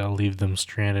just leave them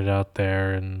stranded out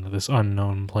there in this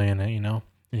unknown planet, and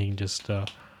he can just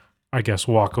I guess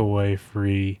walk away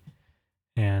free.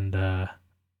 And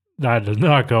that does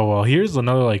not go well. Here's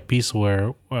another like piece where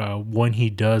when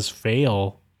he does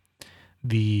fail,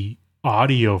 the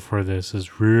audio for this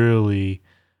is really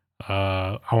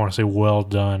I want to say well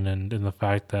done, and in the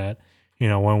fact that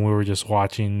when we were just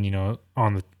watching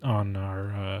on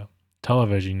our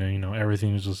television,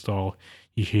 everything is just all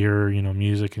you hear,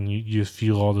 music, and you just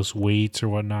feel all this weights or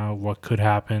whatnot, what could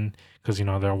happen, because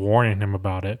they're warning him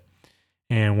about it.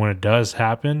 And when it does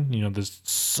happen, this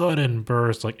sudden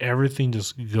burst, like everything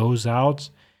just goes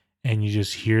out, and you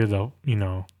just hear the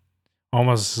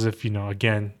almost as if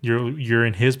again you're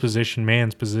in his position,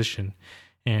 Man's position,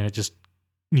 and it just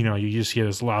you just hear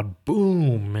this loud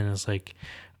boom, and it's like,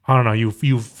 I don't know,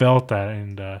 you felt that.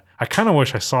 And I kind of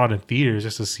wish I saw it in theaters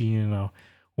just to see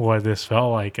what this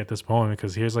felt like at this moment,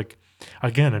 because here's like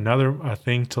again another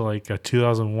thing to like a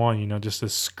 2001, just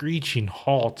this screeching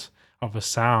halt of a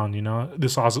sound.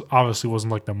 This obviously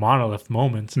wasn't like the monolith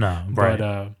moment, No, right.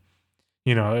 but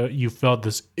you felt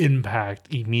this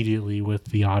impact immediately with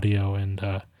the audio, and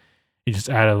it just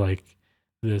added like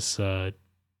this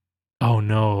oh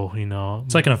no,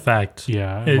 It's like an effect.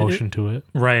 Yeah, emotion to it.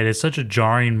 Right. It's such a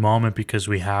jarring moment because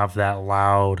we have that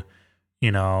loud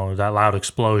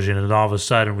explosion, and all of a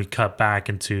sudden we cut back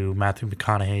into Matthew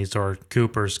McConaughey's or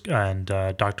Cooper's and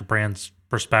Dr. Brand's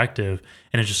perspective,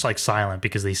 and it's just like silent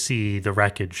because they see the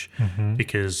wreckage,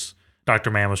 because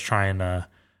Dr. Man was trying to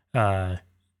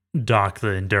dock the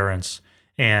Endurance.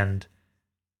 And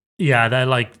yeah,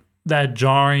 that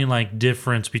jarring like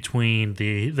difference between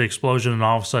the explosion and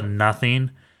all of a sudden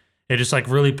nothing, it just like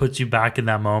really puts you back in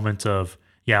that moment of,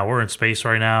 yeah, we're in space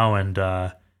right now, and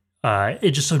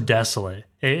it's just so desolate.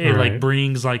 It like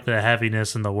brings like the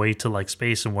heaviness and the weight to like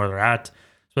space and where they're at,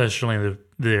 especially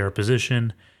their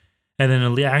position. And then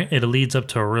it leads up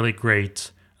to a really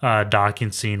great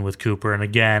docking scene with Cooper. And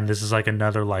again, this is like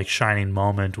another like shining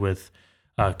moment with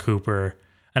Cooper.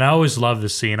 And I always love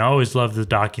this scene. I always love the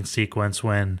docking sequence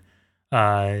when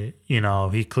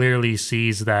he clearly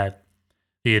sees that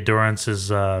the Endurance has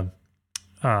gone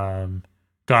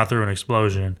through an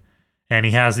explosion, and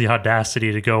he has the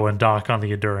audacity to go and dock on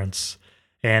the Endurance.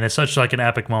 And it's such like an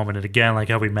epic moment. And again, like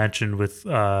how we mentioned with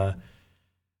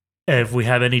if we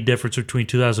have any difference between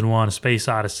 2001, A Space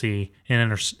Odyssey,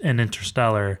 and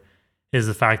Interstellar, is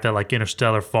the fact that like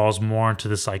Interstellar falls more into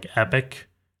this like epic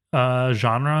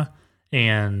genre,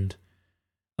 and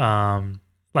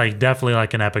like definitely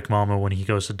like an epic moment when he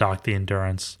goes to dock the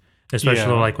Endurance,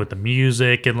 especially like with the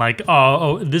music and like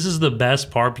this is the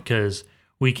best part because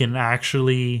we can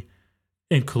actually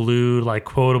include like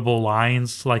quotable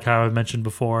lines like how I mentioned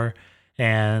before,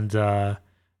 and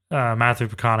Matthew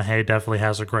McConaughey definitely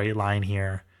has a great line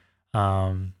here.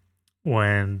 Um,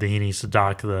 when he needs to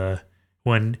dock the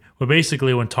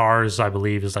basically when Tars, I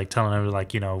believe, is like telling him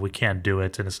like, we can't do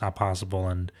it and it's not possible,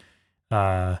 and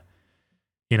uh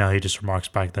he just remarks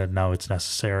back that no, it's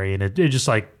necessary, and it just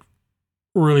like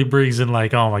really brings in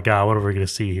like, oh my god, what are we gonna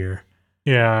see here?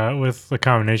 Yeah, with the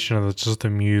combination of just the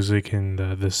music and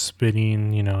the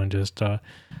spinning, and just the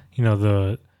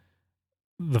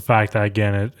fact that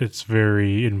again it's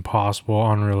very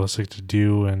impossible, unrealistic to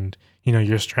do, and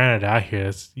you're stranded out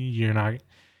here. You're not.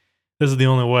 This is the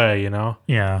only way,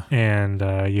 Yeah, and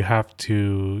you have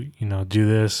to do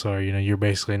this, or you're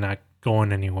basically not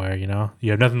going anywhere. You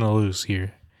have nothing to lose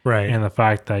here, right. and the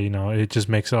fact that it just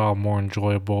makes it all more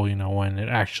enjoyable. When it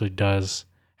actually does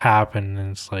happen,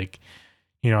 and it's like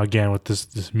again with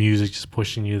this music just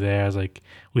pushing you there. It's like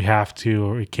we have to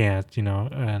or we can't,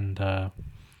 and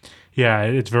yeah,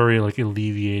 it's very like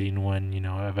alleviating when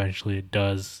eventually it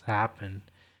does happen,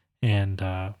 and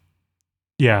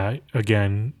yeah,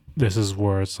 again, this is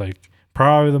where it's like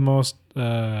probably the most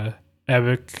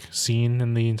epic scene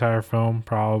in the entire film,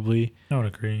 probably I would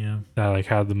agree. Yeah, that like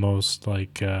had the most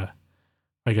like I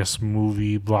guess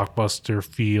movie blockbuster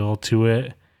feel to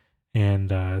it,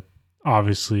 and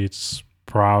obviously it's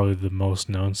probably the most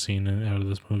known scene out of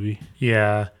this movie.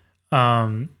 yeah.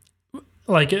 Um,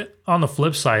 like on the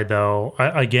flip side, though,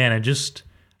 again, it just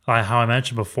how I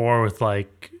mentioned before with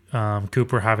like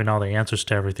Cooper having all the answers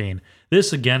to everything.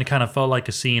 This again kind of felt like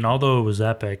a scene, although it was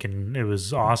epic and it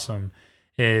was awesome.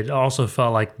 It also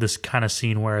felt like this kind of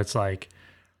scene where it's like,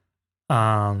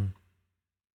 um,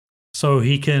 so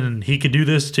he could do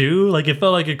this too. Like it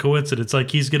felt like a coincidence.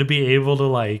 Like he's gonna be able to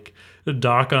like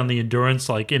dock on the Endurance,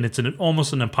 like, and it's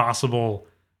almost an impossible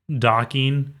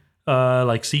docking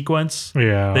like sequence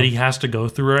Yeah, that he has to go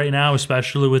through right now,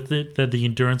 especially with it that the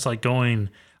Endurance like going,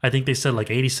 I think they said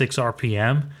like 86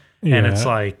 RPM, and it's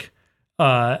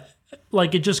yeah.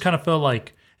 like it just kind of felt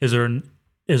like, is there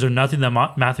nothing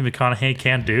that Matthew McConaughey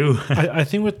can't do? I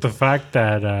think with the fact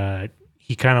that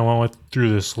he kind of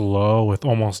through this low with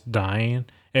almost dying,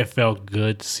 it felt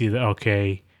good to see that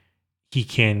okay, he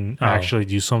can actually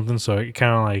do something. So it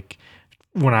kind of like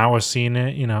when I was seeing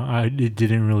it, it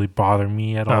didn't really bother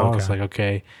me at all. Okay. It's like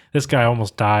okay, this guy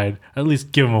almost died. At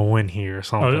least give him a win here or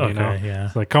something. Okay, yeah.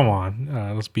 It's like come on,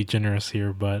 let's be generous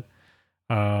here. But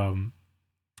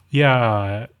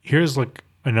yeah, here's like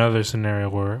another scenario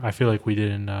where I feel like we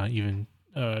didn't even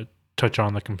touch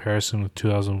on the comparison with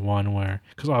 2001, where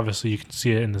because obviously you can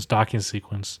see it in this docking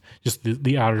sequence, just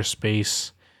the outer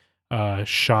space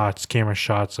camera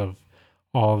shots of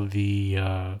all the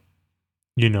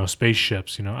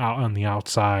spaceships, out on the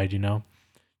outside,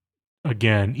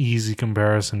 Again, easy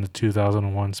comparison to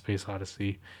 2001 Space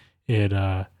Odyssey. It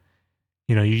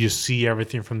you just see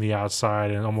everything from the outside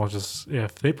and almost just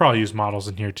if they probably use models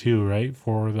in here too, right,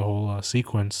 for the whole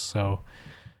sequence. So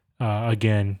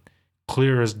again,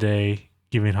 clear as day,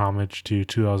 giving homage to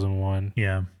 2001.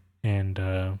 Yeah. And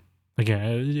again,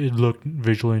 it looked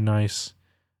visually nice.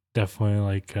 Definitely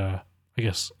like I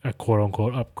guess a quote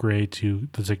unquote upgrade to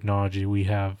the technology we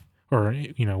have, or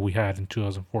we had in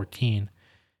 2014,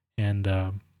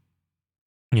 and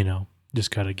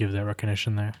just gotta give that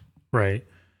recognition there. Right.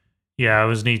 Yeah, it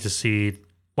was neat to see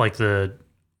like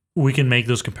we can make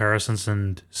those comparisons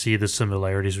and see the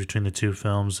similarities between the two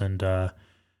films, and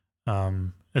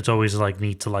it's always like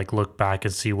neat to like look back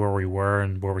and see where we were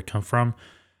and where we come from,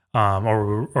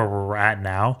 or where we're at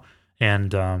now.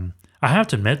 And I have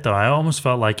to admit though, I almost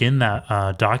felt like in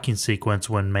that docking sequence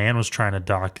when Man was trying to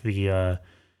dock the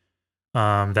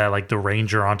that like the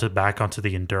Ranger back onto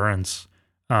the Endurance,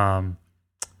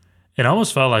 it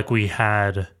almost felt like we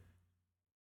had.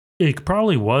 It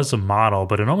probably was a model,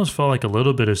 but it almost felt like a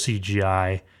little bit of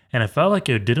CGI, and it felt like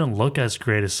it didn't look as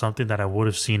great as something that I would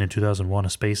have seen in 2001: A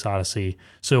Space Odyssey.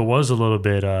 So it was a little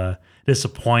bit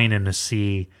disappointing to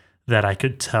see that I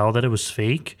could tell that it was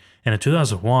fake. And in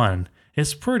 2001,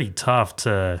 it's pretty tough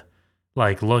to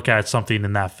like look at something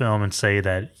in that film and say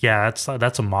that yeah,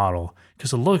 that's a model,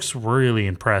 because it looks really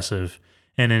impressive.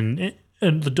 And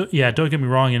don't get me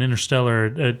wrong, in Interstellar,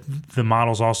 the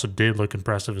models also did look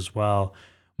impressive as well.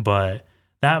 But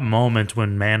that moment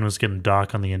when Man was going to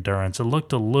dock on the Endurance, it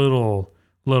looked a little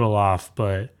off,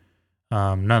 but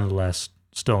nonetheless,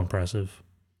 still impressive.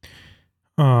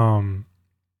 Yeah,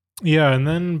 and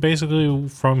then basically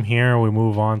from here we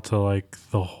move on to like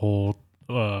the whole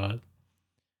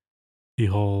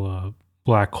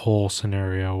black hole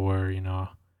scenario where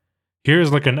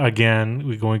here's like again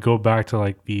we go back to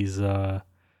like these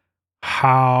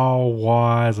how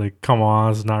was like come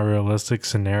on, it's not realistic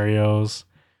scenarios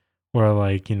where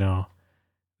like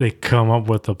they come up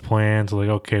with a plan to like,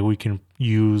 okay, we can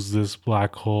use this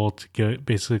black hole to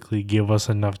basically give us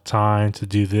enough time to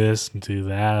do this and do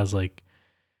that. It's like,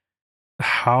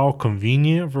 how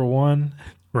convenient for one.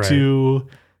 Right. Two,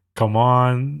 come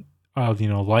on,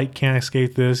 light can't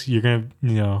escape this. You're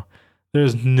gonna,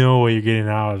 there's no way you're getting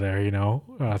out of there,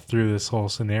 through this whole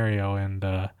scenario. And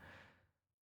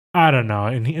I don't know.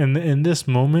 And in this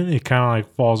moment, it kind of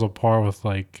like falls apart with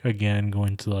like, again,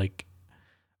 going to like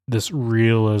this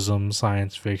realism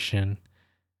science fiction.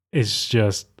 It's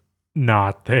just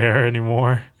not there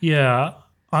anymore. Yeah,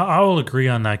 I will agree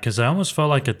on that because I almost felt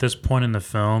like at this point in the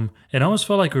film, it almost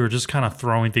felt like we were just kind of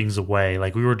throwing things away.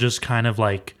 Like we were just kind of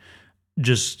like,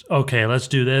 just, okay, let's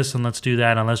do this and let's do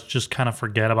that and let's just kind of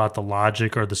forget about the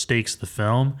logic or the stakes of the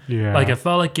film. Yeah. Like I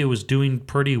felt like it was doing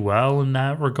pretty well in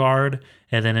that regard.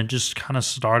 And then it just kind of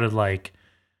started like,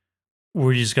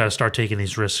 we just got to start taking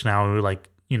these risks now. And we were like,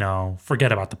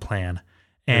 forget about the plan.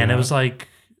 And it was like,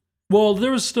 well,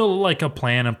 there was still like a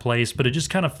plan in place, but it just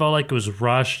kind of felt like it was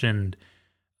rushed. And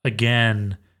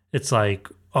again, it's like,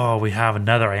 oh, we have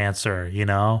another answer,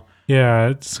 Yeah,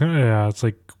 it's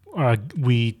like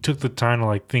we took the time to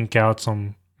like think out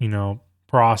some,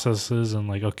 processes and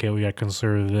like, okay, we got to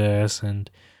consider this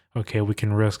and okay, we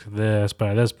can risk this. But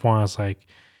at this point, it's like,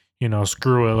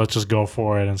 screw it, let's just go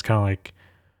for it. And it's kind of like,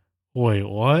 wait,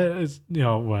 what?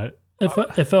 What?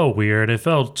 It felt weird. It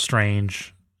felt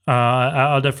strange.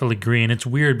 I'll definitely agree. And it's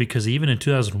weird because even in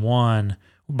 2001,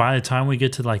 by the time we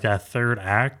get to like that third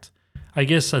act, I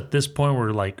guess at this point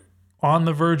we're like on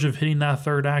the verge of hitting that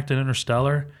third act in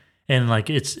Interstellar, and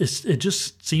like it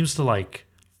just seems to like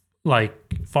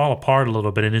fall apart a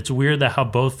little bit. And it's weird that how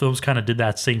both films kind of did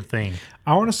that same thing.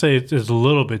 I want to say it's a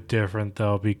little bit different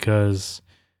though, because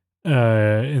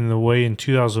in the way in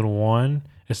 2001,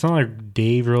 it's not like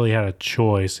Dave really had a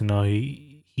choice.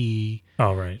 He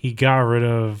got rid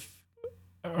of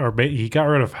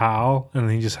Hal, and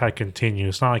then he just had to continue.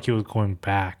 It's not like he was going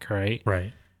back, right?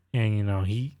 Right. And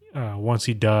he once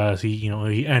he does,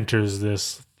 he enters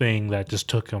this thing that just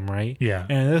took him, right? Yeah.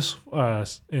 And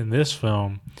in this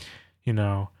film,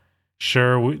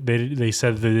 sure, they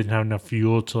said they didn't have enough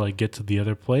fuel to like get to the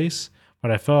other place,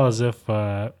 but I felt as if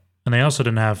and they also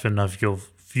didn't have enough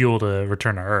fuel to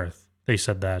return to Earth. They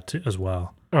said that too, as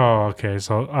well. Oh, okay.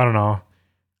 So I don't know.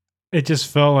 It just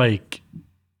felt like,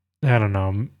 I don't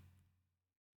know.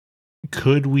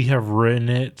 Could we have written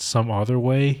it some other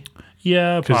way?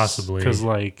 Yeah, possibly. Because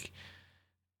like,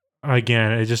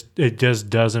 again, it just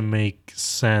doesn't make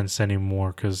sense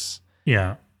anymore. Because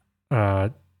I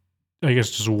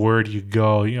guess just where do you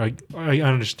go? I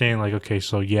understand. Like, okay,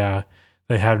 so yeah,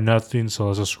 they have nothing, so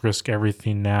let's just risk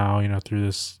everything now. Through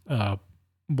this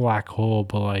black hole,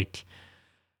 but like.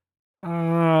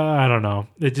 I don't know.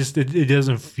 It just it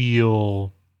doesn't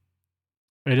feel.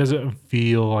 It doesn't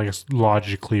feel like it's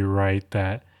logically right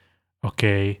that,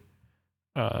 okay,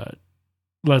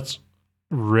 let's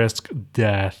risk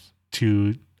death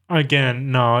to,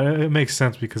 again. No, it makes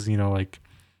sense because like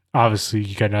obviously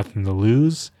you got nothing to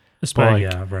lose. But like,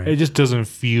 yeah, right. It just doesn't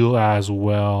feel as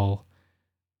well.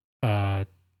 Because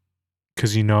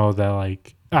that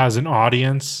like as an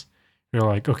audience, you're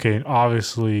like, okay,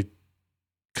 obviously.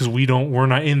 Because we're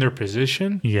not in their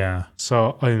position. Yeah.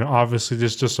 So, obviously,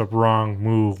 this is just a wrong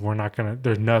move.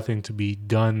 There's nothing to be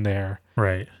done there.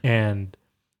 Right. And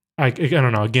I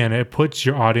don't know. Again, it puts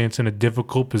your audience in a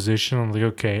difficult position. I'm like,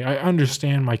 okay, I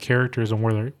understand my characters and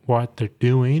what they're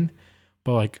doing,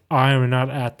 but like, I am not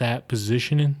at that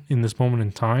position in this moment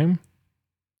in time.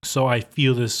 So I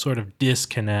feel this sort of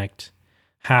disconnect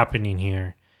happening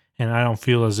here. And I don't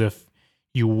feel as if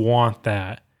you want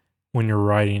that when you're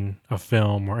writing a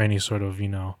film or any sort of,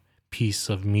 piece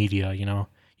of media, you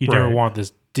never want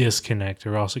this disconnect,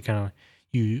 or else it kind of,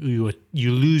 you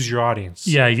lose your audience.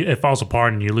 Yeah, it falls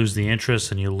apart and you lose the interest,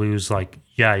 and you lose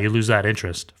that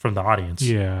interest from the audience.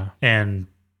 Yeah. And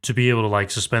to be able to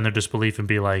like suspend their disbelief and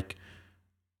be like,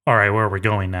 all right, where are we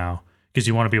going now? Because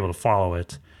you want to be able to follow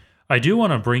it. I do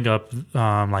want to bring up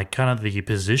like kind of the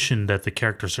position that the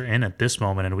characters are in at this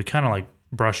moment, and we kind of like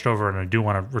brushed over, and I do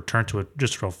want to return to it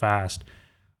just real fast.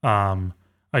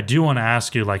 I do want to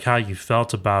ask you like how you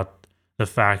felt about the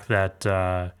fact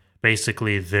that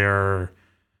basically their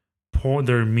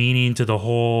meaning to the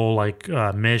whole like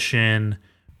mission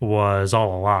was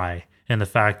all a lie, and the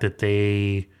fact that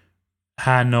they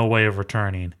had no way of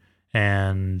returning,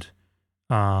 and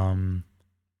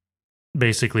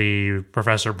basically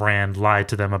Professor Brand lied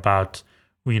to them about,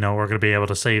 we're going to be able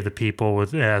to save the people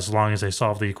as long as they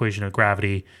solve the equation of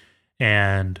gravity.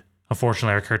 And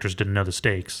unfortunately, our characters didn't know the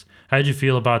stakes. How did you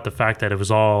feel about the fact that it was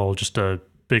all just a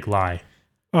big lie?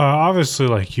 Obviously,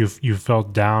 like you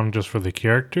felt down just for the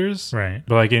characters, Right.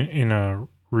 but like in a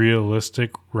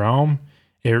realistic realm,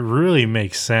 it really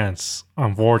makes sense.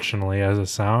 Unfortunately, as it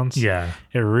sounds, Yeah.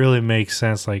 it really makes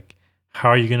sense. Like, how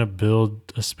are you gonna build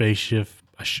a spaceship,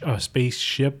 a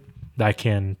spaceship that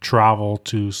can travel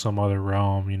to some other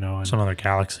realm, and Some other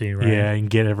galaxy, right? yeah, and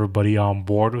get everybody on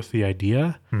board with the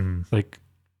idea? Hmm. Like,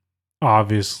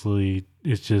 obviously,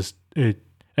 it's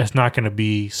not gonna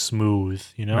be smooth.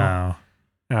 No.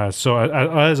 So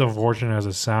as unfortunate as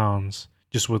it sounds,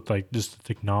 just with like just the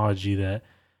technology that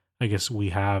I guess we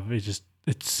have,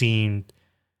 it seemed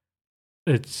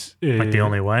Like the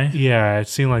only way? yeah, it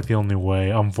seemed like the only way.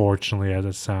 Unfortunately, as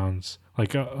it sounds,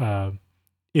 like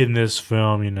in this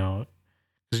film,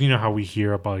 because you know how we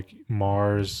hear about like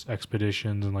Mars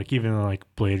expeditions and like even like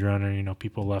Blade Runner,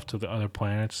 people left to the other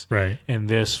planets. Right. In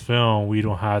this film, we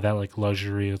don't have that like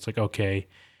luxury. It's like, okay,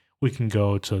 we can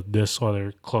go to this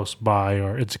other close by,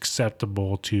 or it's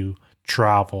acceptable to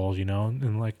travel,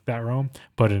 in like that realm.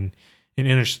 But in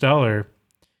Interstellar,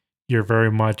 you're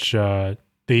very much they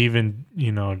even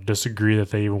disagree that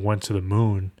they even went to the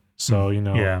moon. So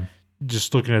Yeah.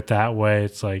 just looking at it that way,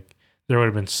 it's like there would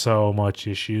have been so much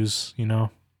issues.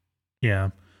 Yeah.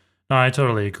 No, I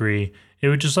totally agree. It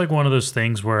was just like one of those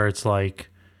things where it's like,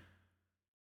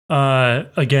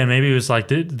 again, maybe it was like,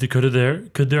 could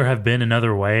there have been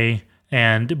another way?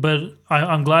 But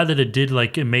I'm glad that it did.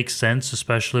 Like, it makes sense,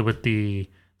 especially with the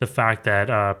fact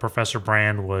that Professor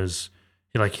Brand was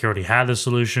he already had the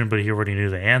solution, but he already knew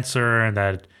the answer, and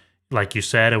that, like you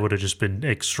said, it would have just been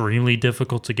extremely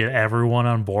difficult to get everyone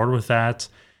on board with that,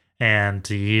 and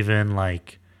to even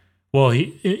like, well,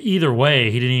 either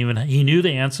way, he knew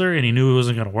the answer and he knew it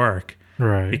wasn't going to work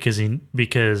Right. because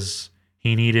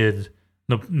he needed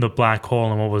the black hole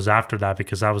and what was after that,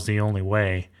 because that was the only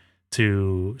way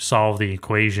to solve the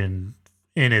equation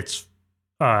in its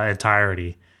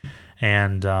entirety.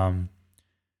 And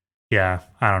yeah,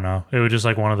 I don't know. It was just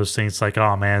like one of those things. Like,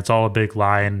 oh man, it's all a big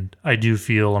lie, and I do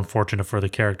feel unfortunate for the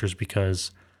characters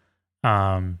because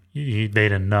they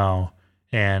didn't know,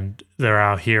 and they're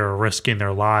out here risking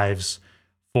their lives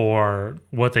for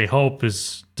what they hope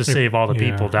is to save all the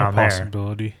people A down there.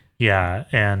 possibility. Yeah,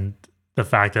 and the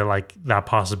fact that like that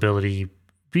possibility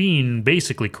being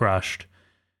basically crushed,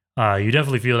 you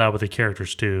definitely feel that with the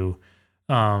characters too.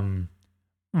 Um,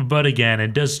 but again,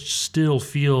 it does still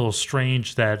feel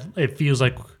strange that it feels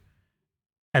like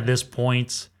at this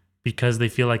point, because they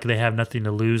feel like they have nothing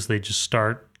to lose, they just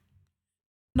start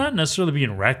not necessarily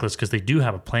being reckless, because they do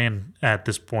have a plan at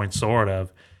this point, sort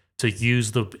of, to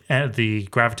use the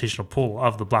gravitational pull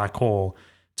of the black hole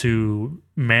to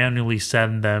manually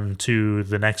send them to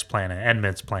the next planet,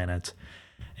 Edmund's planet.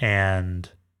 And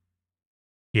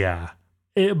yeah,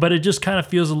 but it just kind of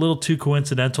feels a little too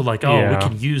coincidental. Like, oh, we Yeah.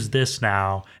 can use this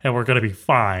now and we're going to be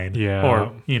fine. Yeah.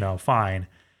 Or, fine.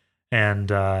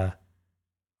 And I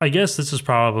guess this is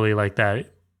probably like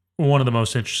that. One of the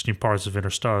most interesting parts of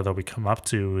Interstellar that we come up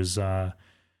to is, we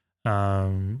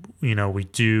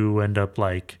do end up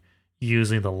like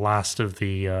using the last of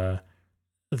the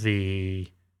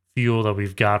fuel that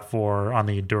we've got for on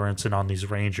the Endurance and on these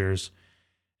Rangers.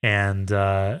 And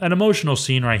an emotional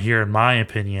scene right here, in my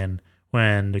opinion,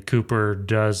 when both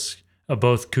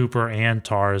Cooper and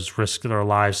Tars risk their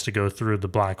lives to go through the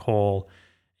black hole,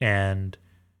 and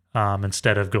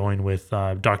instead of going with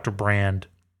Dr. Brand,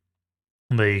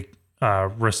 they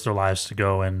risk their lives to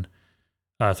go in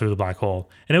through the black hole.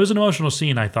 And it was an emotional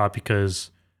scene, I thought,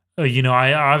 because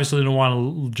I obviously didn't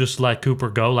want to just let Cooper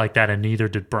go like that, and neither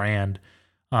did Brand.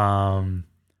 Um,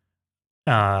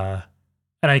 and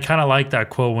I kind of like that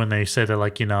quote when they said that,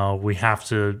 like, we have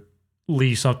to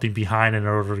leave something behind in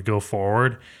order to go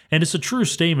forward. And it's a true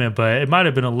statement, but it might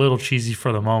have been a little cheesy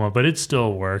for the moment, but it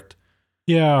still worked.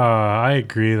 Yeah, I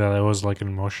agree that it was like an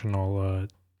emotional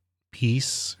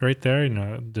piece right there,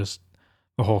 just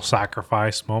the whole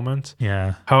sacrifice moment.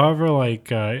 Yeah. However,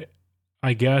 like I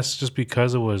guess just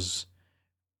because it was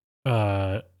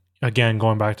again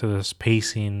going back to this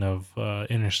pacing of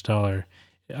Interstellar,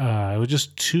 it was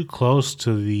just too close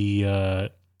to the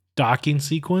docking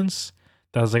sequence.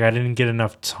 That was like I didn't get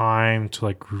enough time to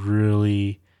like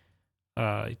really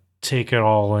take it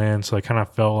all in, so I kind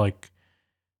of felt like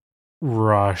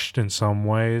rushed in some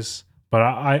ways. But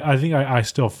I think I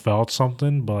still felt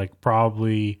something, but like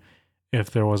probably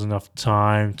if there was enough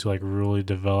time to like really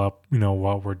develop,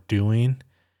 what we're doing,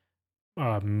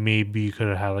 maybe you could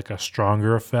have had like a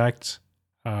stronger effect,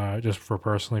 just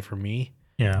for me.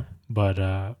 Yeah.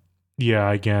 But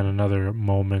yeah, again, another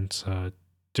moment,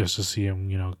 just to see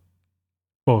him,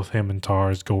 both him and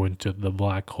Tars go into the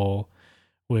black hole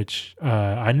which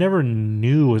I never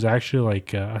knew was actually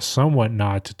like a somewhat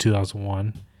nod to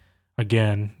 2001.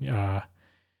 Again,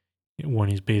 when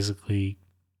he's basically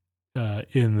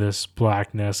in this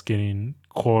blackness getting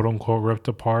quote unquote ripped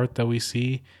apart that we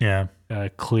see. Yeah.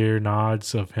 Clear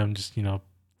nods of him just,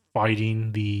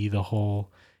 fighting the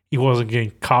whole. He wasn't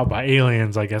getting caught by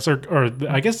aliens, I guess, or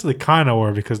I guess they kind of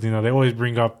were because they always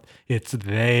bring up it's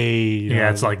they.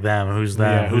 It's like them. Who's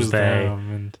them? Yeah, who's they?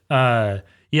 them?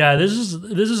 Yeah, this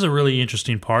is a really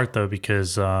interesting part though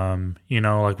because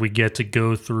like we get to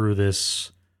go through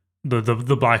this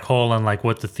the black hole and like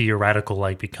what the theoretical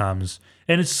like becomes,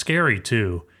 and it's scary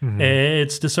too. Mhm.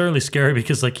 It's discernibly scary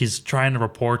because like he's trying to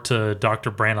report to Dr.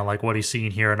 Brandon like what he's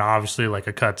seeing here, and obviously like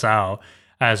it cuts out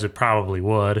as it probably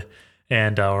would,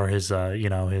 and or his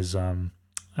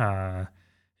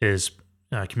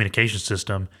communication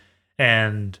system,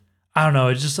 and I don't know.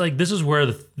 It's just like this is where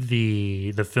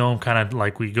the film kind of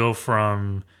like we go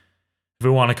from, if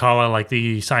we want to call it like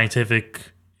the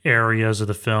scientific areas of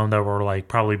the film that were like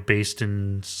probably based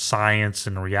in science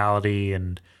and reality,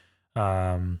 and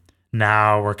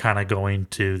now we're kind of going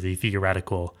to the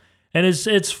theoretical, and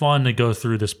it's fun to go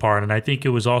through this part. And I think it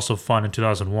was also fun in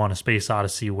 2001, A Space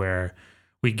Odyssey, where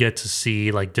we get to see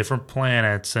like different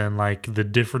planets and like the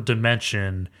different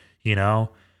dimension,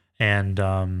 and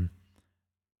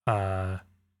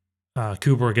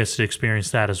Cooper gets to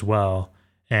experience that as well,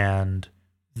 and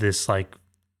this like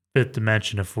fifth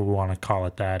dimension, if we want to call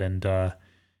it that, and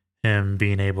him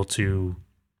being able to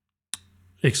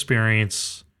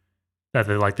experience that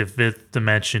the fifth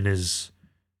dimension is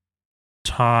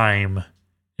time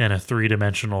in a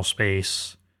three-dimensional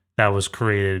space that was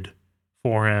created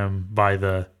for him by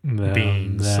the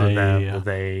beings,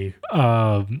 they.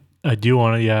 I do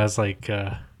want to. Yeah, it's like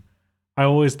I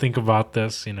always think about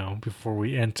this, before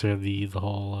we enter the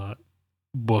whole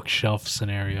bookshelf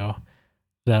scenario.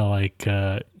 That like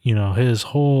his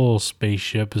whole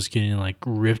spaceship is getting like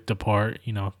ripped apart,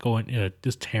 going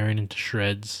just tearing into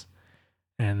shreds,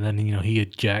 and then he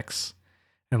ejects,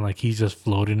 and like he's just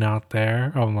floating out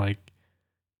there. I'm like,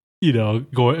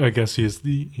 going. I guess he's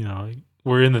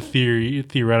we're in the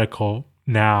theoretical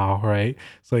now, right?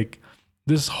 It's like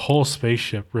this whole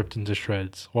spaceship ripped into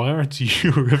shreds. Why aren't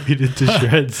you ripping into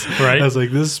shreds? Right? I was like,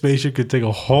 this spaceship could take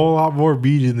a whole lot more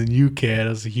beating than you can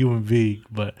as a human being,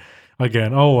 but.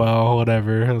 Again, oh well,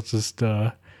 whatever. Let's just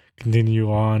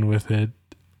continue on with it.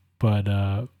 But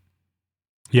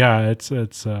yeah, it's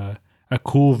a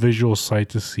cool visual sight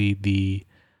to see the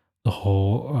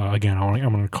whole. Again, I'm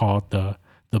gonna call it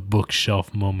the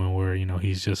bookshelf moment where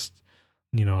he's just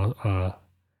a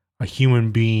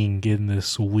human being in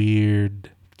this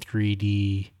weird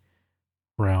 3D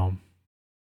realm.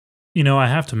 I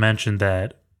have to mention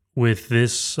that with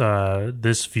this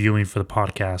this viewing for the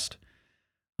podcast.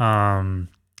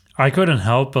 I couldn't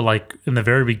help but like in the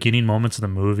very beginning moments of the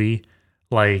movie,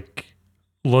 like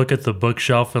look at the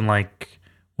bookshelf and like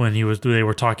when they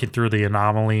were talking through the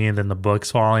anomaly and then the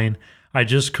books falling. I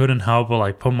just couldn't help but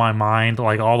like put my mind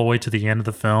like all the way to the end of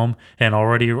the film and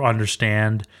already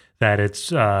understand that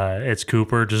it's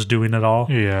Cooper just doing it all.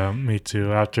 Yeah, me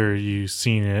too. After you've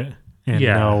seen it and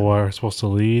know where it's supposed to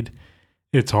lead,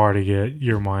 it's hard to get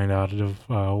your mind out of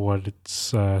what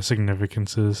its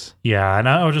significance is. Yeah, and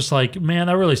I was just like, man,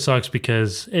 that really sucks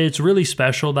because it's really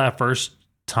special that first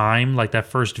time, like that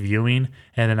first viewing,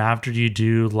 and then after you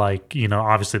do like,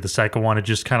 obviously the second one, it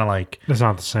just kind of like... It's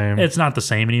not the same. It's not the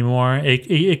same anymore.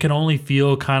 It can only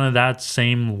feel kind of that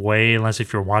same way unless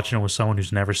if you're watching it with someone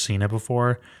who's never seen it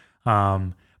before.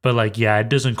 But like, yeah, it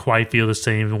doesn't quite feel the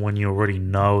same when you already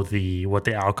know what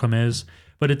the outcome is.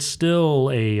 But it's still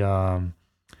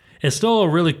it's still a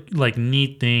really like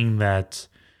neat thing that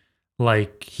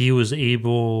like he was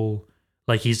able,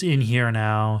 like he's in here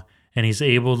now and he's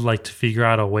able like to figure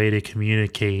out a way to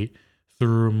communicate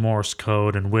through Morse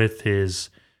code and with his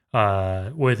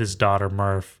daughter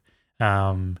Murph,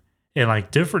 in like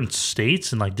different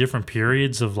states and like different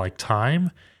periods of like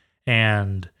time,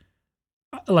 and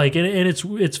like and it's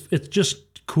just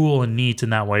cool and neat in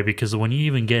that way because when you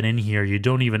even get in here, you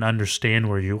don't even understand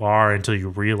where you are until you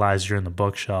realize you're in the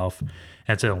bookshelf,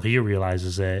 until he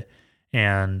realizes it.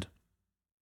 And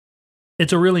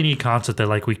it's a really neat concept that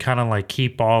like we kind of like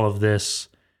keep all of this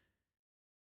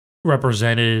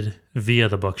represented via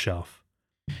the bookshelf.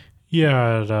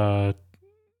 Yeah,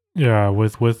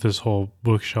 with this whole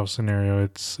bookshelf scenario,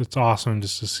 it's awesome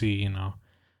just to see,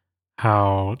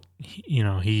 how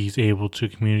he's able to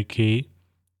communicate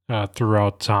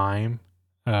throughout time,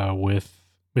 with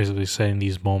basically saying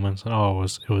these moments, and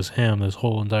it was him this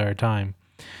whole entire time.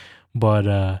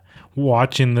 But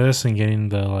watching this and getting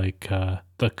the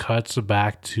cuts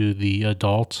back to the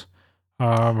adult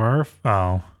Murph,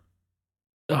 Oh,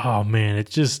 oh man,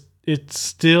 it's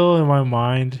still in my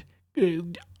mind. I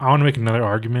want to make another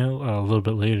argument a little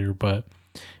bit later, but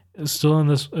it's still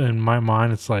in my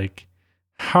mind. It's like,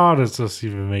 how does this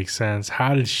even make sense?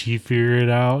 How did she figure it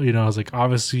out? You know, it's like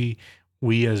obviously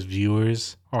we as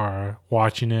viewers are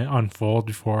watching it unfold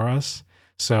before us,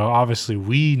 so obviously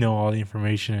we know all the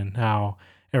information and how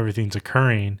everything's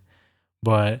occurring,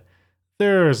 but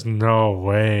there's no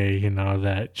way, you know,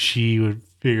 that she would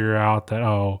figure out that,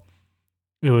 oh,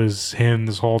 it was him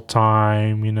this whole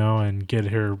time, you know, and get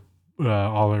her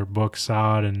all her books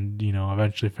out and, you know,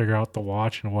 eventually figure out the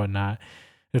watch and whatnot.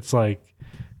 It's like,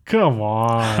 come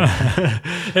on.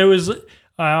 it was.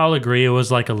 I'll agree. It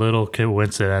was like a little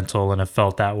coincidental, and it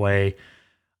felt that way.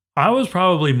 I was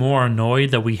probably more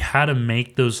annoyed that we had to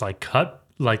make those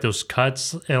those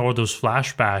cuts or those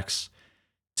flashbacks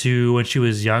to when she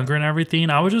was younger and everything.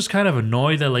 I was just kind of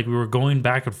annoyed that like we were going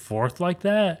back and forth like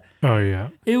that. Oh, yeah.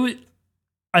 It was.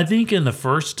 I think in the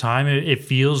first time it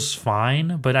feels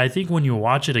fine, but I think when you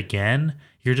watch it again,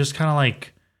 you're just kind of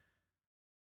like,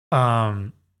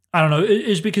 I don't know.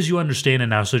 It's because you understand it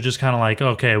now, so just kind of like,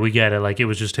 okay, we get it. Like it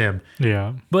was just him.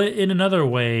 Yeah. But in another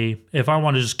way, if I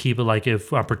want to just keep it like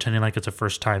if I'm pretending like it's a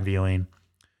first time viewing,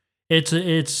 it's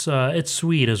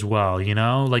sweet as well, you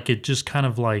know. Like it just kind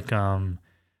of like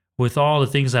with all the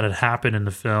things that had happened in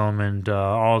the film and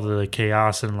all the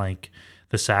chaos and like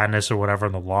the sadness or whatever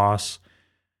and the loss.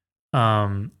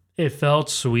 It felt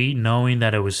sweet knowing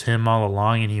that it was him all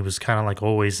along and he was kind of like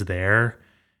always there.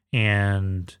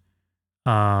 And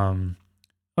again,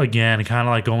 kind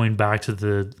of like going back to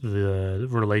the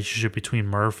relationship between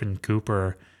Murph and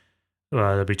Cooper,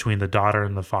 between the daughter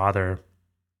and the father.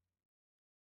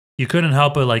 You couldn't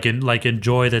help but like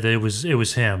enjoy that it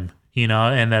was him, you know,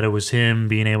 and that it was him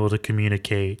being able to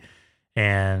communicate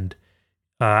and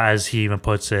as he even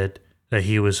puts it, that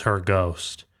he was her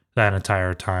ghost that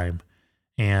entire time.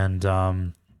 And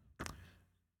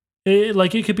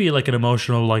it could be like an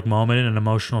emotional like moment and an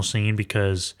emotional scene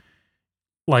because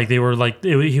like they were like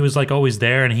he was like always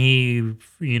there and he,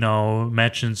 you know,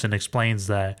 mentions and explains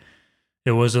that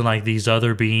it wasn't like these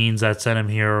other beings that sent him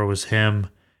here, it was him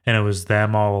and it was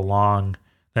them all along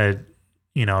that,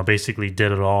 you know, basically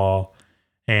did it all.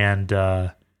 And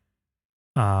it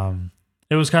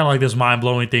was kind of like this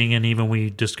mind-blowing thing, and even we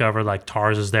discovered like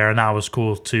Tars is there, and that was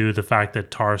cool too, the fact that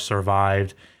Tars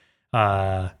survived.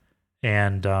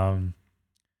 And yeah,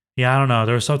 I don't know,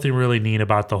 there was something really neat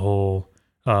about the whole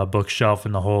bookshelf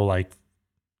and the whole like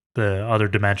the other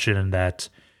dimension, and that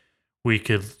we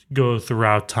could go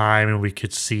throughout time and we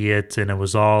could see it, and it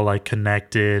was all like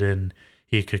connected and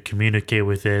he could communicate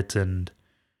with it, and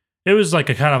it was like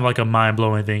a kind of like a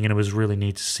mind-blowing thing, and it was really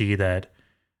neat to see that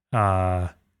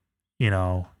you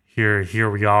know, here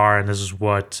we are, and this is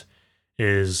what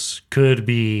could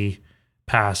be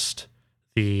past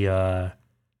the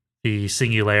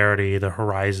singularity, the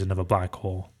horizon of a black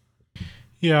hole.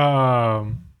 Yeah,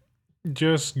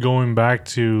 just going back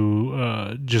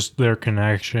to just their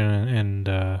connection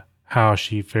and how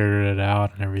she figured it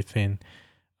out and everything.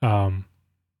 I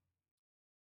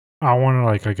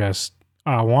want to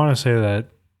I want to say that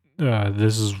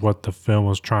this is what the film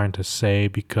was trying to say,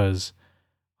 because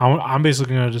I'm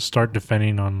basically going to just start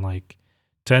defending on like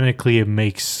technically it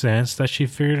makes sense that she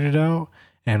figured it out,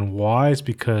 and why is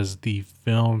because the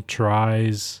film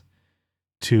tries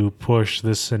to push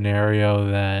this scenario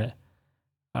that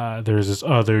there's this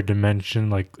other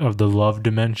dimension, like of the love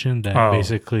dimension, that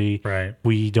basically right.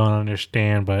 we don't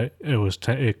understand, but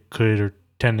it could or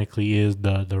technically is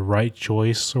the right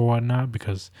choice or whatnot,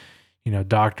 because you know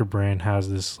Dr. Brand has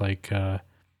this like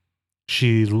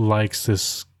she likes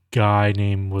this guy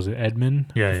named, was it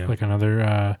Edmund? Yeah. Like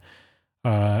another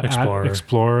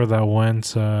explorer that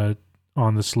went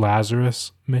on this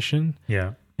Lazarus mission.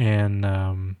 Yeah.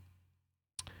 And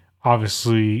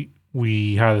obviously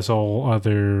we had this whole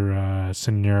other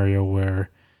scenario where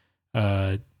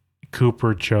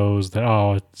Cooper chose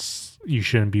that, you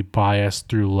shouldn't be biased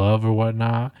through love or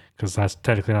whatnot, because that's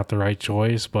technically not the right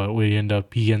choice. But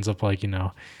he ends up like, you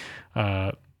know,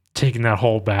 taking that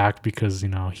whole back, because you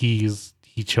know he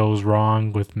chose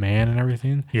wrong with man and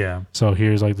everything. Yeah. So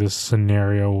here's like this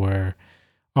scenario where,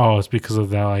 it's because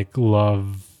of that like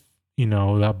love, you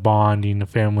know, that bonding, the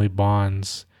family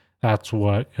bonds. That's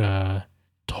what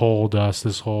told us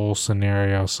this whole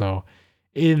scenario. So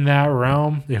in that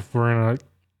realm, if we're gonna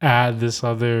add this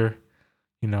other,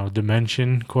 you know,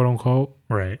 dimension, quote unquote,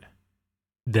 right,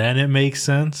 then it makes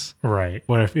sense. Right.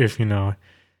 But if you know,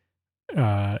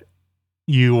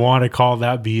 you want to call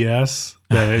that BS,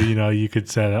 then you could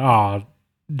say, oh,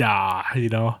 nah,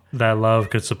 that love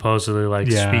could supposedly like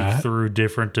speak Yeah. through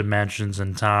different dimensions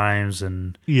and times,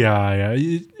 and Yeah.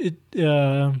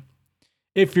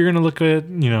 If you're gonna look at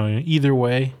either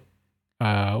way,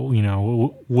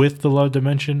 with the love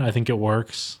dimension, I think it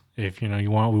works. If we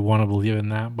want to believe in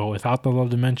that, but without the love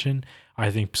dimension,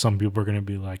 I think some people are gonna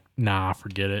be like, nah,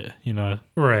 forget it.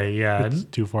 right, yeah, It's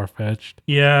too far fetched.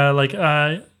 yeah, like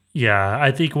yeah,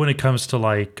 I think when it comes to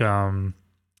like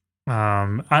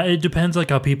it depends like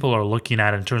how people are looking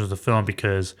at it in terms of the film,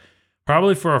 because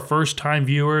probably for a first time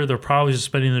viewer, they're probably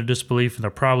suspending their disbelief and they're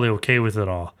probably okay with it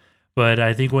all. But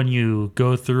I think when you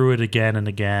go through it again and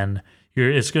again,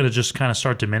 it's going to just kind of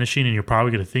start diminishing, and you're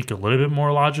probably going to think a little bit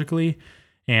more logically.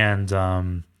 And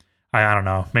I don't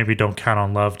know, maybe don't count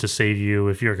on love to save you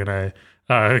if you're going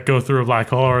to go through a black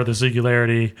hole or the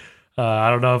singularity. I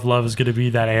don't know if love is going to be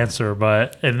that answer,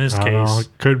 but in this I don't know, case,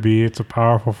 it could be. It's a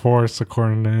powerful force,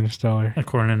 according to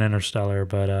Interstellar.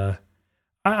 But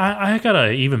I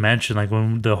gotta even mention, like,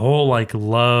 when the whole like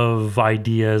love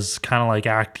idea is kind of like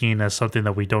acting as something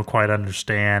that we don't quite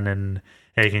understand, and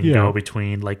it can go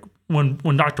between, like, when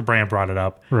Dr. Brand brought it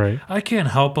up, Right. I can't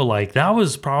help but like that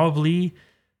was probably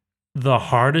the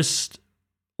hardest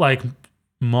like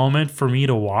moment for me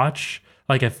to watch.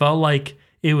 Like, I felt like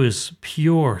it was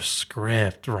pure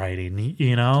script writing,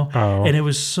 Oh. and it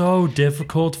was so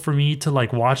difficult for me to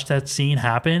like watch that scene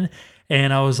happen.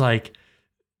 And I was like,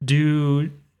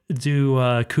 do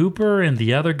Cooper and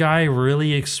the other guy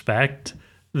really expect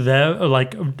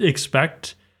like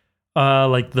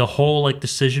the whole like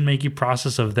decision making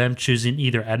process of them choosing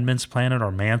either Edmund's planet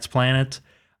or Man's planet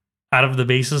out of the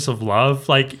basis of love?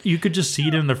 Like, you could just see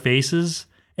it in their faces,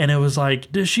 and it was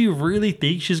like, does she really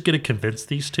think she's gonna convince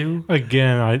these two?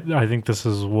 Again, I think this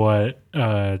is what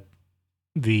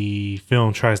the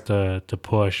film tries to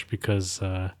push, because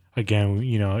again,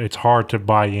 it's hard to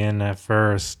buy in at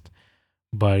first,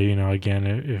 but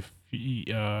again,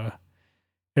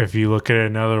 if you look at it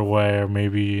another way, or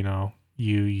maybe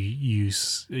you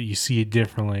see it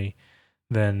differently,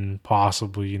 then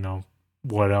possibly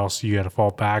what else you got to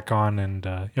fall back on. And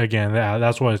again,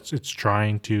 that's what it's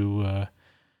trying to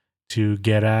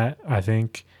get at, I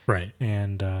think. Right.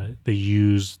 And they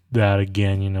use that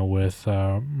again, with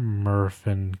Murph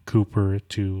and Cooper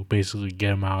to basically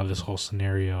get him out of this whole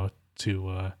scenario,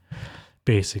 to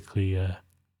basically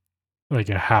like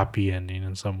a happy ending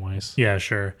in some ways. Yeah,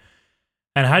 sure.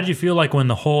 And how did you feel like when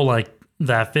the whole like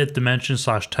that fifth dimension /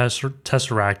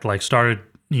 tesseract like started,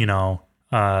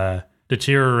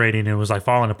 deteriorating, and was like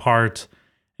falling apart,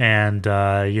 and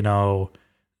I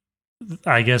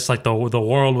guess like the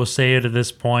world was saved at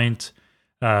this point.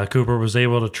 Cooper was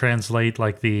able to translate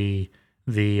like the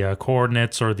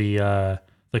coordinates, or the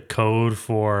code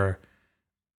for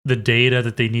the data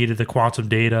that they needed, the quantum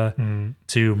data,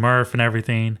 to Murph and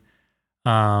everything.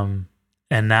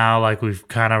 And now like we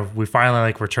finally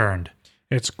like returned.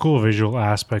 It's a cool visual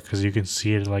aspect, because you can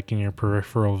see it like in your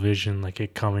peripheral vision, like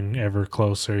it coming ever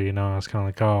closer. It's kind of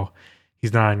like, oh,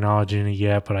 he's not acknowledging it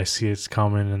yet, but I see it's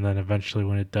coming, and then eventually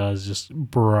when it does, just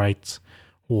bright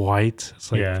white. It's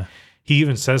like, yeah. He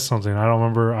even says something. I don't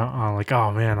remember. I'm like,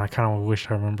 oh man, I kind of wish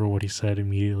I remember what he said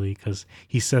immediately, because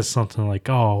he says something like,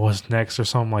 oh, what's next, or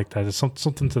something like that. It's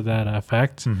something to that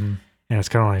effect. Mm-hmm. And it's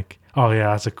kind of like, oh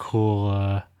yeah, that's a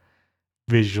cool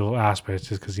visual aspect,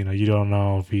 just because you don't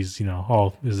know if he's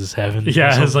oh, is this heaven?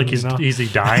 Yeah, it's like is he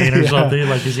dying or something?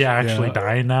 Like, is he actually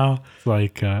dying now? It's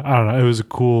like I don't know. It was a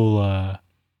cool,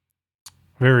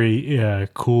 very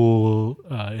cool,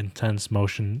 intense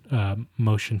motion to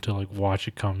like watch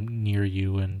it come near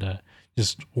you, and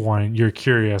just you're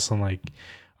curious and like,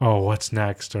 oh, what's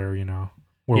next, or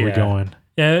where we going?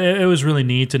 Yeah, it was really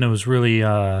neat, and it was really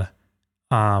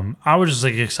I was just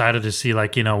like excited to see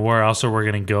like where else are we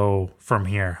gonna go from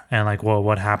here, and like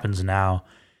what happens now.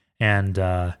 And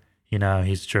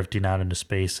he's drifting out into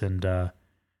space, and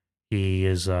he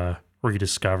is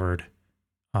rediscovered.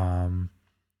 Man,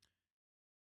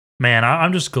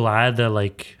 I'm just glad that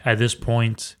like at this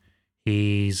point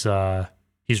he's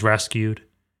rescued,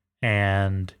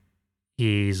 and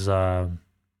he's like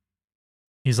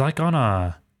on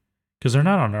a, because they're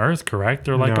not on Earth, correct?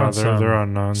 They're like they're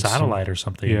on satellite or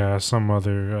something. Yeah, some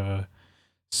other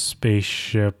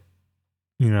spaceship,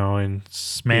 in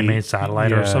man-made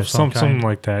satellite or something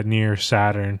like that, near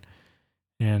Saturn.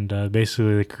 And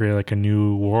basically they create like a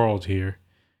new world here.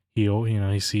 He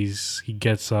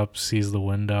gets up, sees the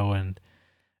window, and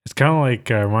it's kind of like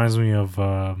reminds me of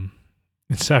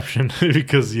Inception,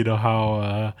 because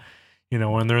how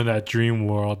when they're in that dream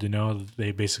world,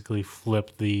 they basically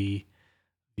flip the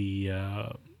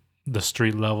the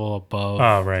street level above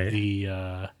Oh, right.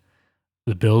 the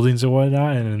buildings and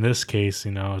whatnot. And in this case,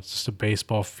 it's just a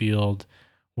baseball field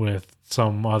with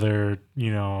some other,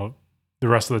 the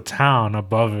rest of the town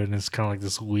above it. And it's kind of like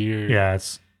this weird Yeah,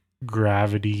 it's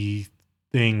gravity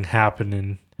thing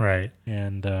happening. right.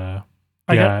 And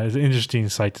it's an interesting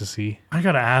sight to see. I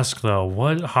gotta ask though,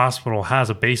 what hospital has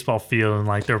a baseball field in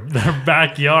like their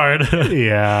backyard?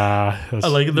 Yeah.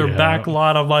 Like their back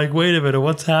lot. I'm like, wait a minute,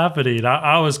 what's happening?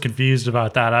 I was confused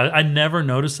about that. I never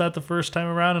noticed that the first time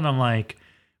around, and I'm like,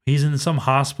 he's in some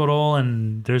hospital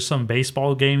and there's some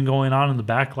baseball game going on in the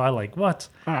back lot. Like, what?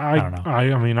 I don't know.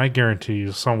 I mean, I guarantee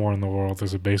you somewhere in the world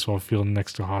there's a baseball field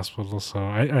next to a hospital. So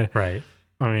Right.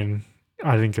 I mean,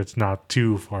 I think it's not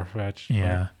too far-fetched.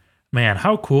 Yeah. Man,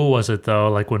 how cool was it though?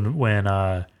 Like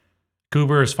when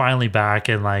Cooper is finally back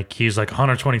and like he's like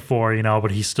 124,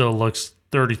 but he still looks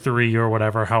 33 or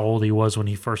whatever, how old he was when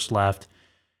he first left.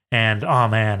 And oh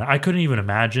man, I couldn't even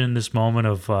imagine this moment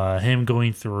of him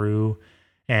going through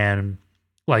and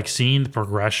like seeing the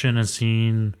progression and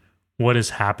seeing what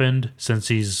has happened since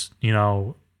he's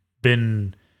been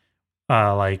been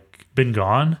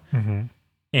gone. Mm-hmm.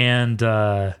 And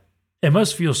it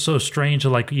must feel so strange,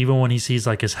 like even when he sees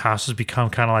like his house has become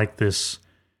kind of like this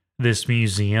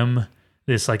museum,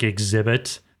 this like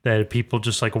exhibit that people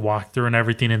just like walk through and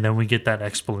everything, and then we get that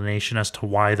explanation as to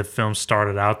why the film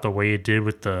started out the way it did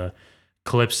with the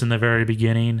clips in the very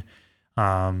beginning,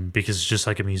 because it's just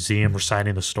like a museum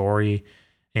reciting the story,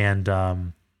 and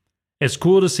it's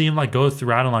cool to see him like go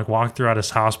throughout and like walk throughout his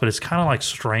house, but it's kind of like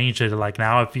strange that like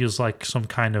now it feels like some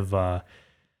kind of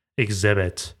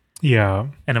exhibit. Yeah,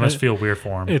 and it must feel weird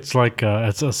for him. It's like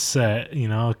it's a set,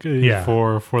 Yeah.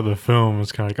 For the film.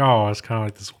 It's kind of like, it's kind of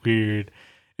like this weird.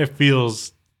 It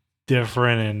feels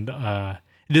different, and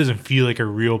it doesn't feel like a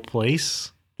real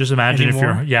place. Just imagine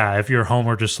anymore. if your home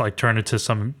were just like turned into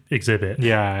some exhibit.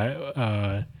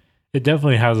 Yeah, it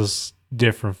definitely has this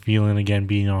different feeling again,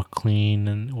 being all clean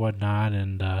and whatnot,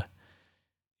 and I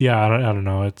don't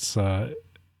know. It's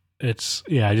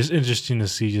just interesting to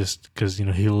see, just because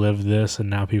he lived this, and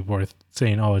now people are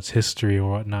saying, it's history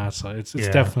or whatnot. So it's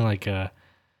definitely like a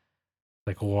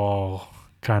wall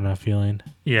kind of feeling.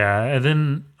 Yeah, and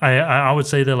then I would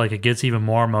say that like it gets even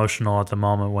more emotional at the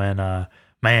moment when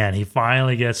man, he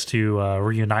finally gets to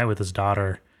reunite with his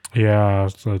daughter. Yeah,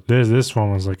 so this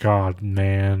one was like, oh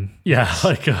man. Yeah,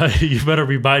 like you better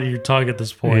be biting your tongue at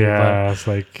this point. Yeah, it's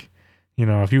like,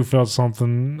 if you felt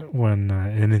something when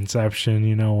in Inception,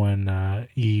 when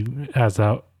he has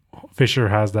that, Fisher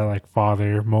has that like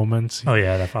father moments. Oh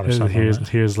yeah, that father son moment.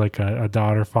 Here's like a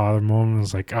daughter father moment.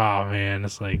 It's like, oh man,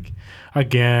 it's like,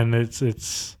 again, it's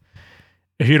if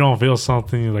you don't feel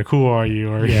something, you're like, who are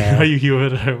you? Or are you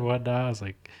human or whatnot? It's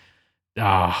like,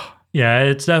 Yeah,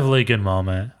 it's definitely a good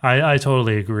moment. I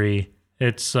totally agree.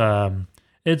 It's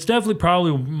definitely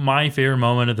probably my favorite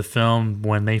moment of the film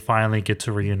when they finally get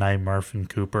to reunite Murph and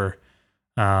Cooper.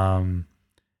 I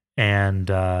don't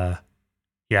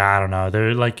know.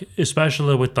 They're like,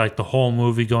 especially with like the whole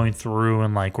movie going through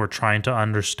and like we're trying to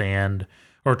understand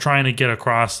or trying to get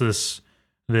across this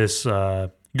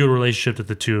good relationship that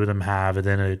the two of them have, and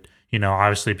then it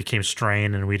obviously became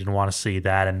strained and we didn't want to see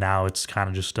that, and now it's kind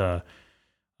of just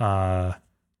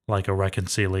like a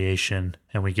reconciliation,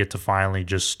 and we get to finally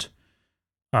just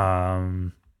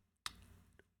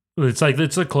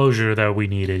it's a closure that we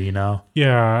needed,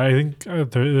 Yeah, I think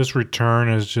this return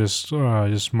is just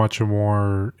much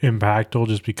more impactful,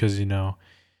 just because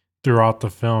throughout the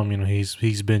film,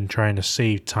 he's been trying to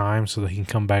save time so that he can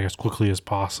come back as quickly as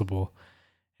possible,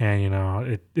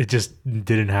 and it just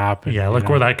didn't happen. Yeah, look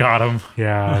where that got him.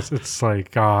 Yeah, it's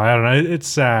like, I don't know, it's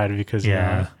sad because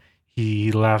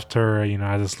he left her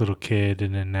as this little kid,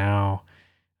 and then now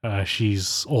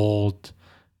she's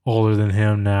older than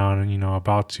him now, and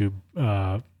about to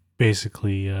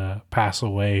basically pass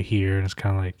away here, and it's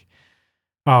kind of like,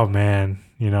 oh man,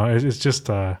 it's just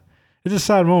it's a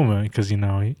sad moment because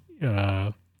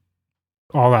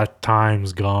all that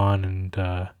time's gone, and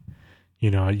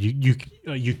you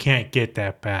can't get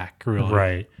that back, really.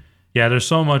 Right. Yeah, there's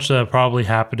so much that probably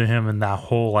happened to him in that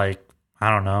whole like,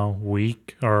 I don't know,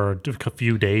 week or a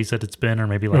few days that it's been, or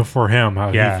maybe like for him,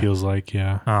 how he feels like,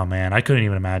 yeah. Oh man, I couldn't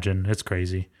even imagine. It's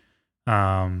crazy.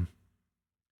 And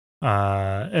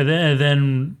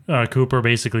then Cooper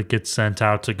basically gets sent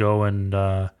out to go and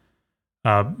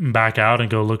back out and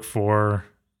go look for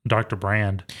Dr.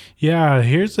 Brand. Yeah,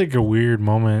 here's like a weird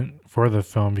moment for the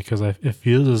film because it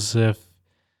feels as if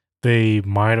they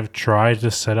might have tried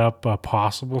to set up a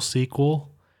possible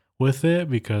sequel with it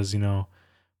because,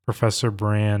 Dr.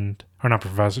 Brand,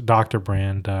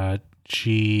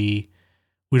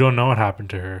 we don't know what happened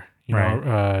to her. You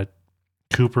know,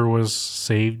 Cooper was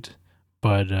saved,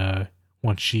 but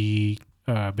once she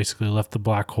basically left the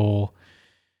black hole,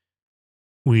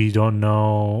 we don't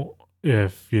know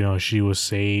if, you know, she was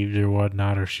saved or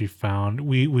whatnot, or she found.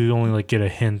 We only like get a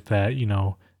hint that, you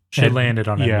know, she landed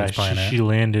on Edmund's planet. She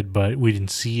landed, but we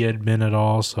didn't see Edmund at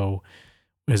all. So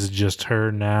is it just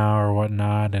her now or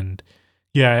whatnot? And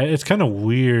yeah, it's kind of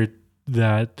weird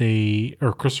that they,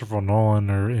 or Christopher Nolan,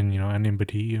 or and you know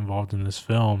anybody involved in this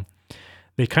film,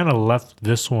 they kind of left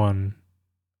this one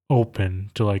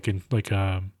open to like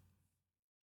a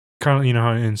kind of, you know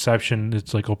how in Inception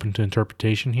it's like open to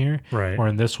interpretation here, right? Or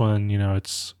in this one, you know,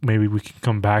 it's maybe we can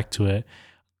come back to it.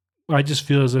 I just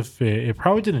feel as if it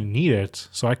probably didn't need it,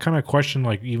 so I kind of question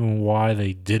like even why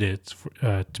they did it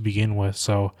to begin with.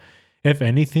 So if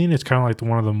anything, it's kind of like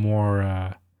one of the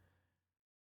more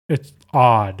it's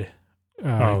odd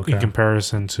in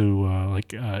comparison to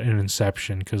in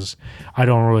Inception, because I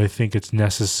don't really think it's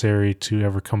necessary to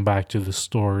ever come back to the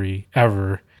story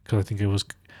ever, because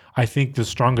I think the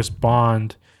strongest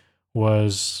bond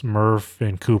was Murph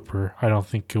and Cooper. I don't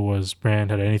think it was Brand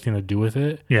had anything to do with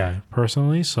it. Yeah,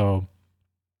 personally. So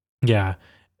yeah,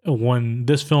 when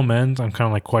this film ends, I'm kind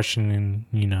of like questioning,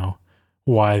 you know,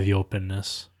 why the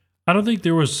openness. I don't think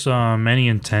there was any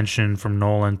intention from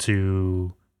Nolan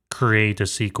to create a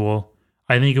sequel.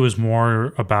 I think it was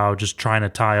more about just trying to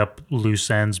tie up loose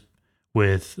ends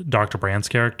with Dr. Brand's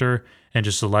character, and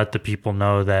just to let the people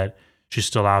know that she's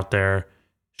still out there,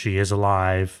 she is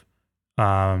alive,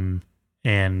 and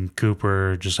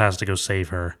Cooper just has to go save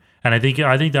her. And I think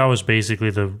that was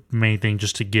basically the main thing,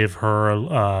 just to give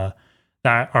her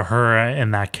her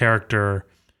and that character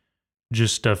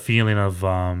just a feeling of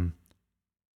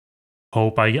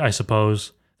hope, I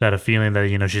suppose, that a feeling that,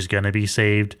 you know, she's gonna be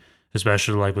saved,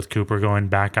 especially like with Cooper going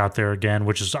back out there again,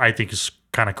 which is, I think, is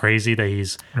kind of crazy that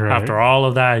he's after all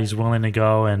of that, he's willing to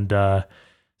go and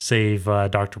save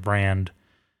Dr. Brand.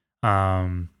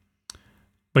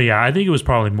 But yeah, I think it was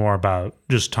probably more about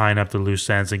just tying up the loose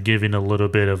ends and giving a little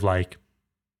bit of like,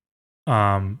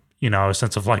 you know, a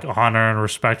sense of like honor and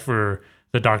respect for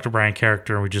the Dr. Brand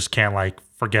character, and we just can't like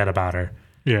forget about her.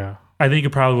 Yeah. I think it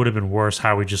probably would have been worse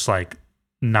how we just like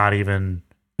not even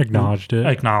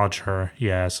acknowledge her.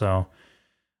 Yeah. So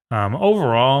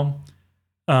overall,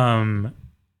 I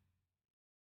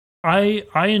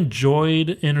enjoyed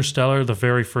Interstellar the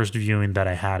very first viewing that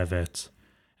I had of it.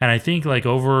 And I think like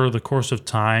over the course of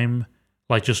time,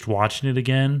 like just watching it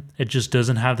again, it just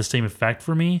doesn't have the same effect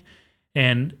for me.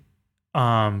 And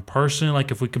personally,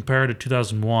 like if we compare it to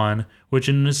 2001, which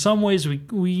in some ways we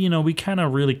you know, we kind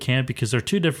of really can't, because they're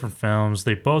two different films.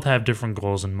 They both have different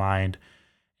goals in mind.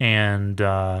 And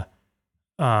so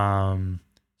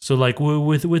like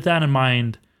with that in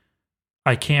mind,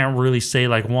 I can't really say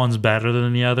like one's better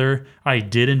than the other. I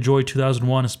did enjoy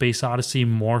 2001: A Space Odyssey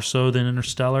more so than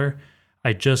Interstellar.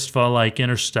 I just felt like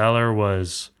Interstellar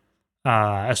was,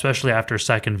 especially after a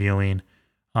second viewing,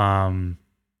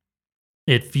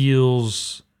 it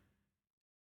feels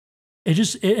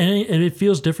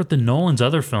different than Nolan's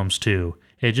other films too.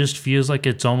 It just feels like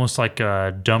it's almost like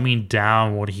dumbing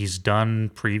down what he's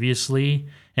done previously,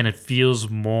 and it feels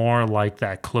more like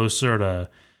that, closer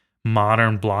to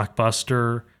modern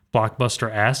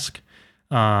blockbuster-esque,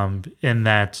 in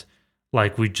that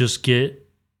like we just get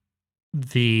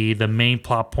the main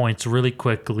plot points really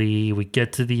quickly. We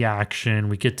get to the action,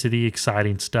 we get to the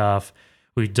exciting stuff.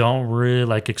 We don't really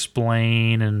like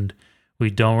explain, and we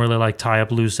don't really like tie up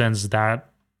loose ends that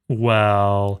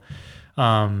well.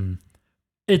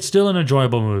 It's still an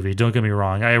enjoyable movie, don't get me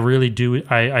wrong. I really do.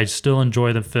 I still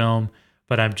enjoy the film,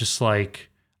 but I'm just like,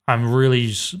 I'm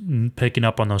really picking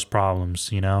up on those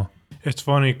problems, you know? It's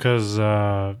funny because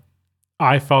I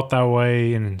felt that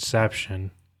way in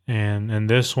Inception. And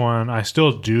this one, I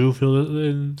still do feel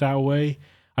that way.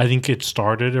 I think it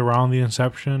started around the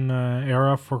Inception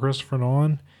era for Christopher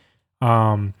Nolan.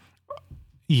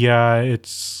 Yeah,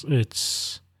 it's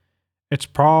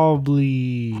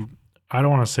probably, I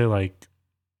don't want to say like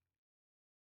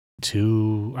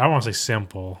too, I don't want to say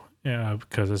simple, yeah,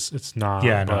 because it's not.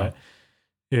 Yeah, but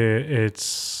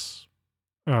it's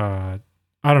I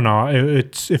don't know.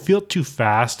 It felt too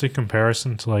fast in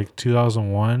comparison to like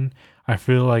 2001. I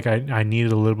feel like I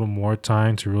needed a little bit more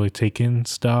time to really take in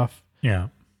stuff. Yeah.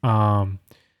 The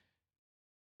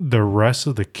rest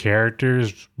of the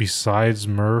characters besides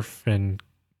Murph and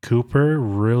Cooper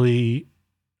really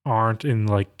aren't in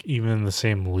like even the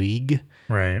same league.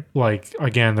 Right. Like,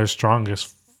 again, their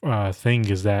strongest thing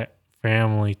is that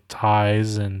family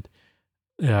ties, and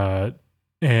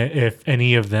if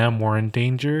any of them were in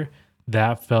danger,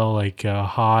 that felt like a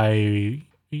high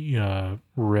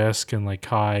risk and like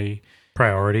high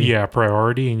Priority.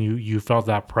 priority, and you felt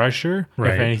that pressure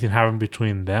Right. if anything happened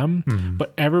between them.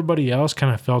 But everybody else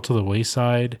kind of fell to the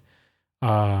wayside.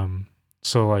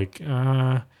 So like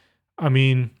I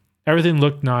mean, everything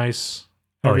looked nice.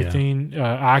 Oh, yeah. Everything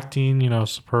acting,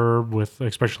 superb with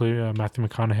especially Matthew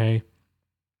McConaughey.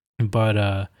 But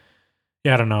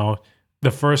yeah, I don't know.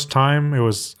 The first time it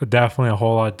was definitely a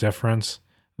whole lot different.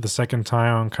 The second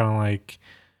time I'm kind of like,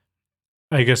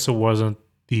 I guess it wasn't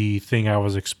the thing I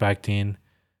was expecting.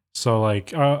 So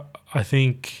like I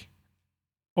think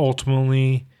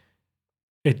ultimately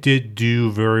it did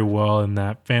do very well in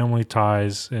that family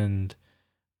ties, and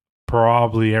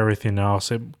probably everything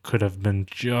else it could have been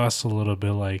just a little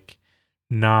bit like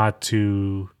not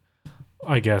to,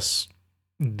 I guess,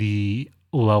 the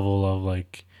level of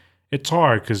like, it's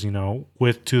hard because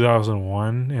with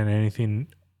 2001 and anything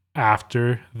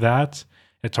after that,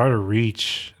 it's hard to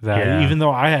reach that. Yeah. Even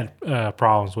though I had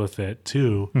problems with it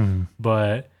too,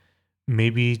 but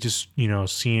maybe just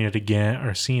seeing it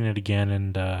again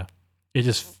and it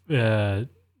just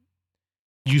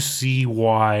you see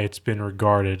why it's been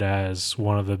regarded as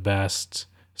one of the best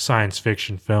science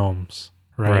fiction films,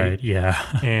 right? Yeah.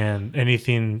 And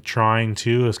anything trying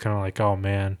to is kind of like, oh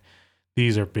man,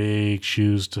 these are big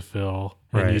shoes to fill.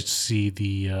 And you Right. see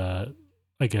the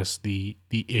I guess the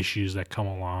issues that come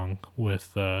along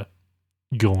with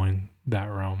going that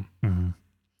realm.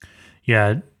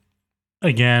 Yeah.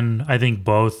 Again, I think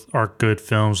both are good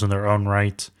films in their own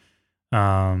right.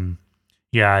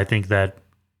 Yeah, I think that,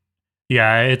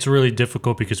 yeah, it's really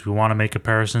difficult because we want to make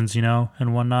comparisons,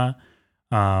 and whatnot.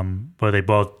 But they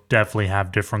both definitely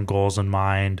have different goals in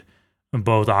mind, and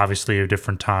both obviously at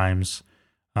different times.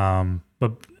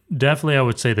 But definitely, I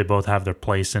would say they both have their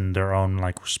place in their own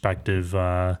like respective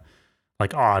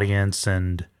like audience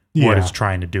and what it's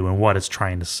trying to do and what it's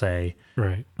trying to say.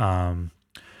 Right. And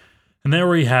there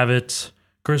we have it,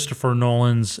 Christopher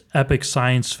Nolan's epic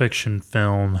science fiction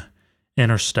film,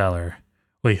 Interstellar.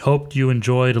 We hope you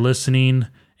enjoyed listening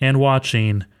and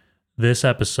watching this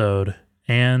episode,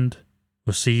 and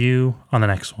we'll see you on the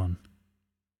next one.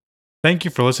 Thank you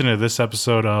for listening to this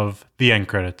episode of The End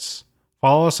Credits.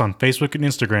 Follow us on Facebook and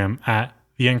Instagram at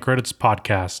The End Credits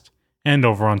Podcast, and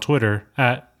over on Twitter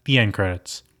at The End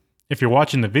Credits. If you're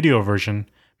watching the video version,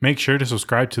 make sure to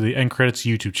subscribe to the End Credits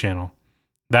YouTube channel.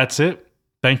 That's it.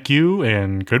 Thank you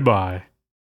and goodbye.